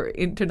reasons for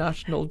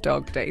International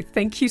Dog Day.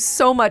 Thank you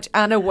so much,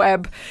 Anna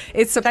Webb.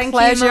 It's a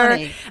pleasure.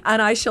 You,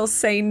 and I shall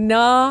say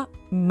na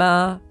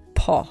ma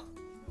po.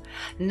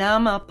 Na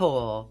ma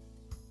po.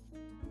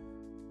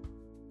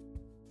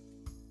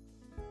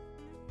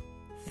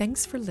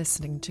 Thanks for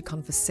listening to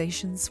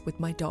Conversations with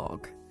My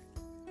Dog.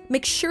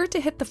 Make sure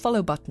to hit the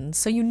follow button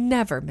so you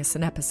never miss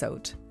an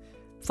episode.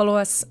 Follow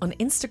us on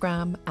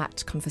Instagram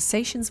at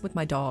Conversations with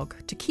My Dog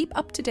to keep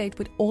up to date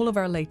with all of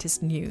our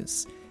latest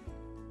news.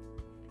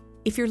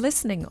 If you're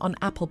listening on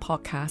Apple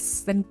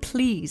Podcasts, then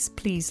please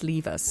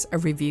leave us a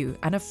review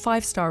and a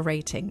 5-star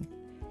rating.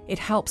 It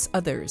helps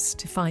others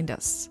to find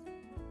us.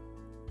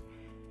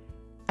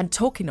 And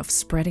talking of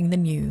spreading the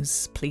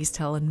news, please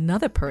tell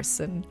another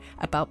person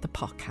about the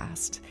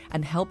podcast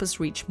and help us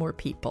reach more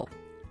people.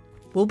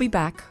 We'll be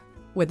back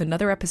with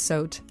another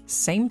episode,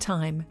 same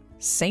time,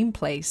 same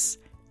place,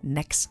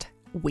 next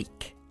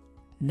week.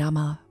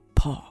 Nama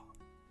po.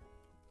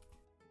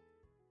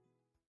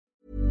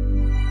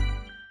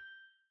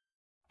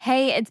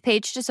 Hey, it's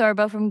Paige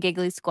DeSorbo from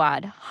Giggly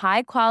Squad.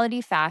 High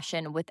quality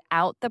fashion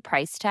without the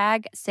price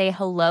tag. Say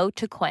hello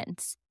to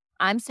Quince.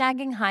 I'm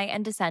snagging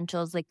high-end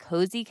essentials like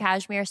cozy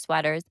cashmere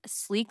sweaters,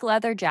 sleek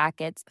leather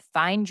jackets,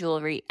 fine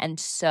jewelry, and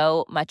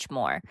so much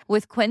more.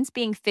 With Quince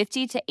being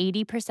 50 to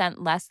 80%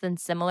 less than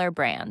similar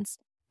brands.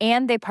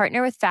 And they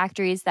partner with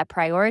factories that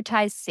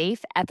prioritize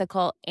safe,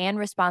 ethical, and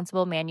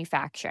responsible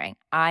manufacturing.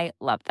 I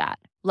love that.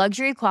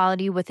 Luxury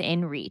quality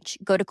within reach.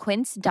 Go to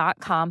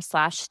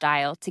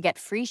quince.com/style to get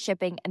free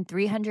shipping and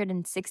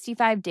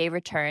 365-day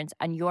returns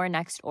on your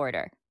next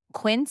order.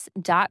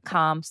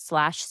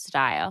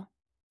 Quince.com/style.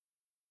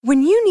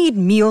 When you need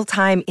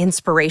mealtime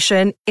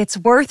inspiration, it's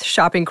worth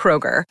shopping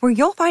Kroger, where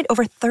you'll find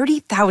over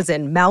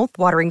 30,000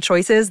 mouth-watering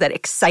choices that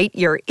excite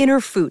your inner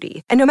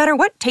foodie. And no matter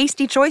what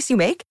tasty choice you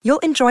make, you'll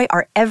enjoy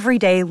our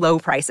everyday low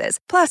prices,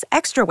 plus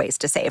extra ways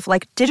to save,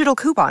 like digital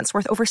coupons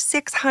worth over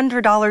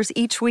 $600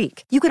 each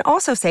week. You can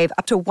also save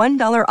up to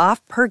 $1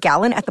 off per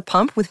gallon at the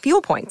pump with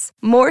fuel points.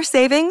 More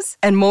savings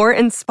and more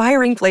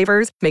inspiring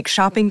flavors make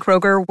shopping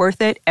Kroger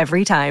worth it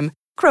every time.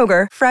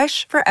 Kroger,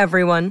 fresh for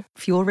everyone.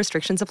 Fuel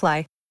restrictions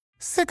apply.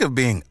 Sick of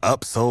being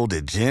upsold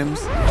at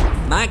gyms?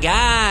 My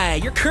guy,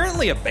 you're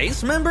currently a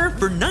base member?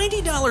 For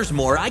 $90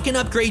 more, I can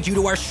upgrade you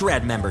to our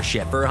Shred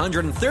membership. For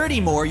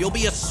 $130 more, you'll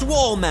be a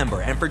Swole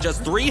member. And for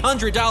just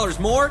 $300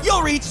 more,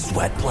 you'll reach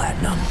Sweat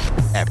Platinum.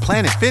 At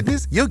Planet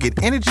Fitness, you'll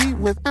get energy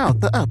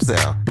without the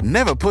upsell.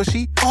 Never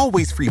pushy,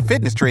 always free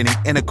fitness training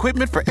and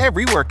equipment for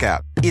every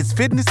workout. It's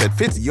fitness that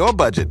fits your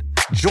budget.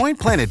 Join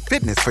Planet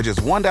Fitness for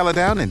just $1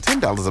 down and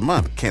 $10 a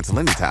month. Cancel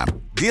anytime.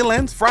 Deal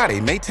ends Friday,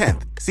 May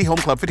 10th. See Home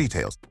Club for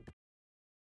details.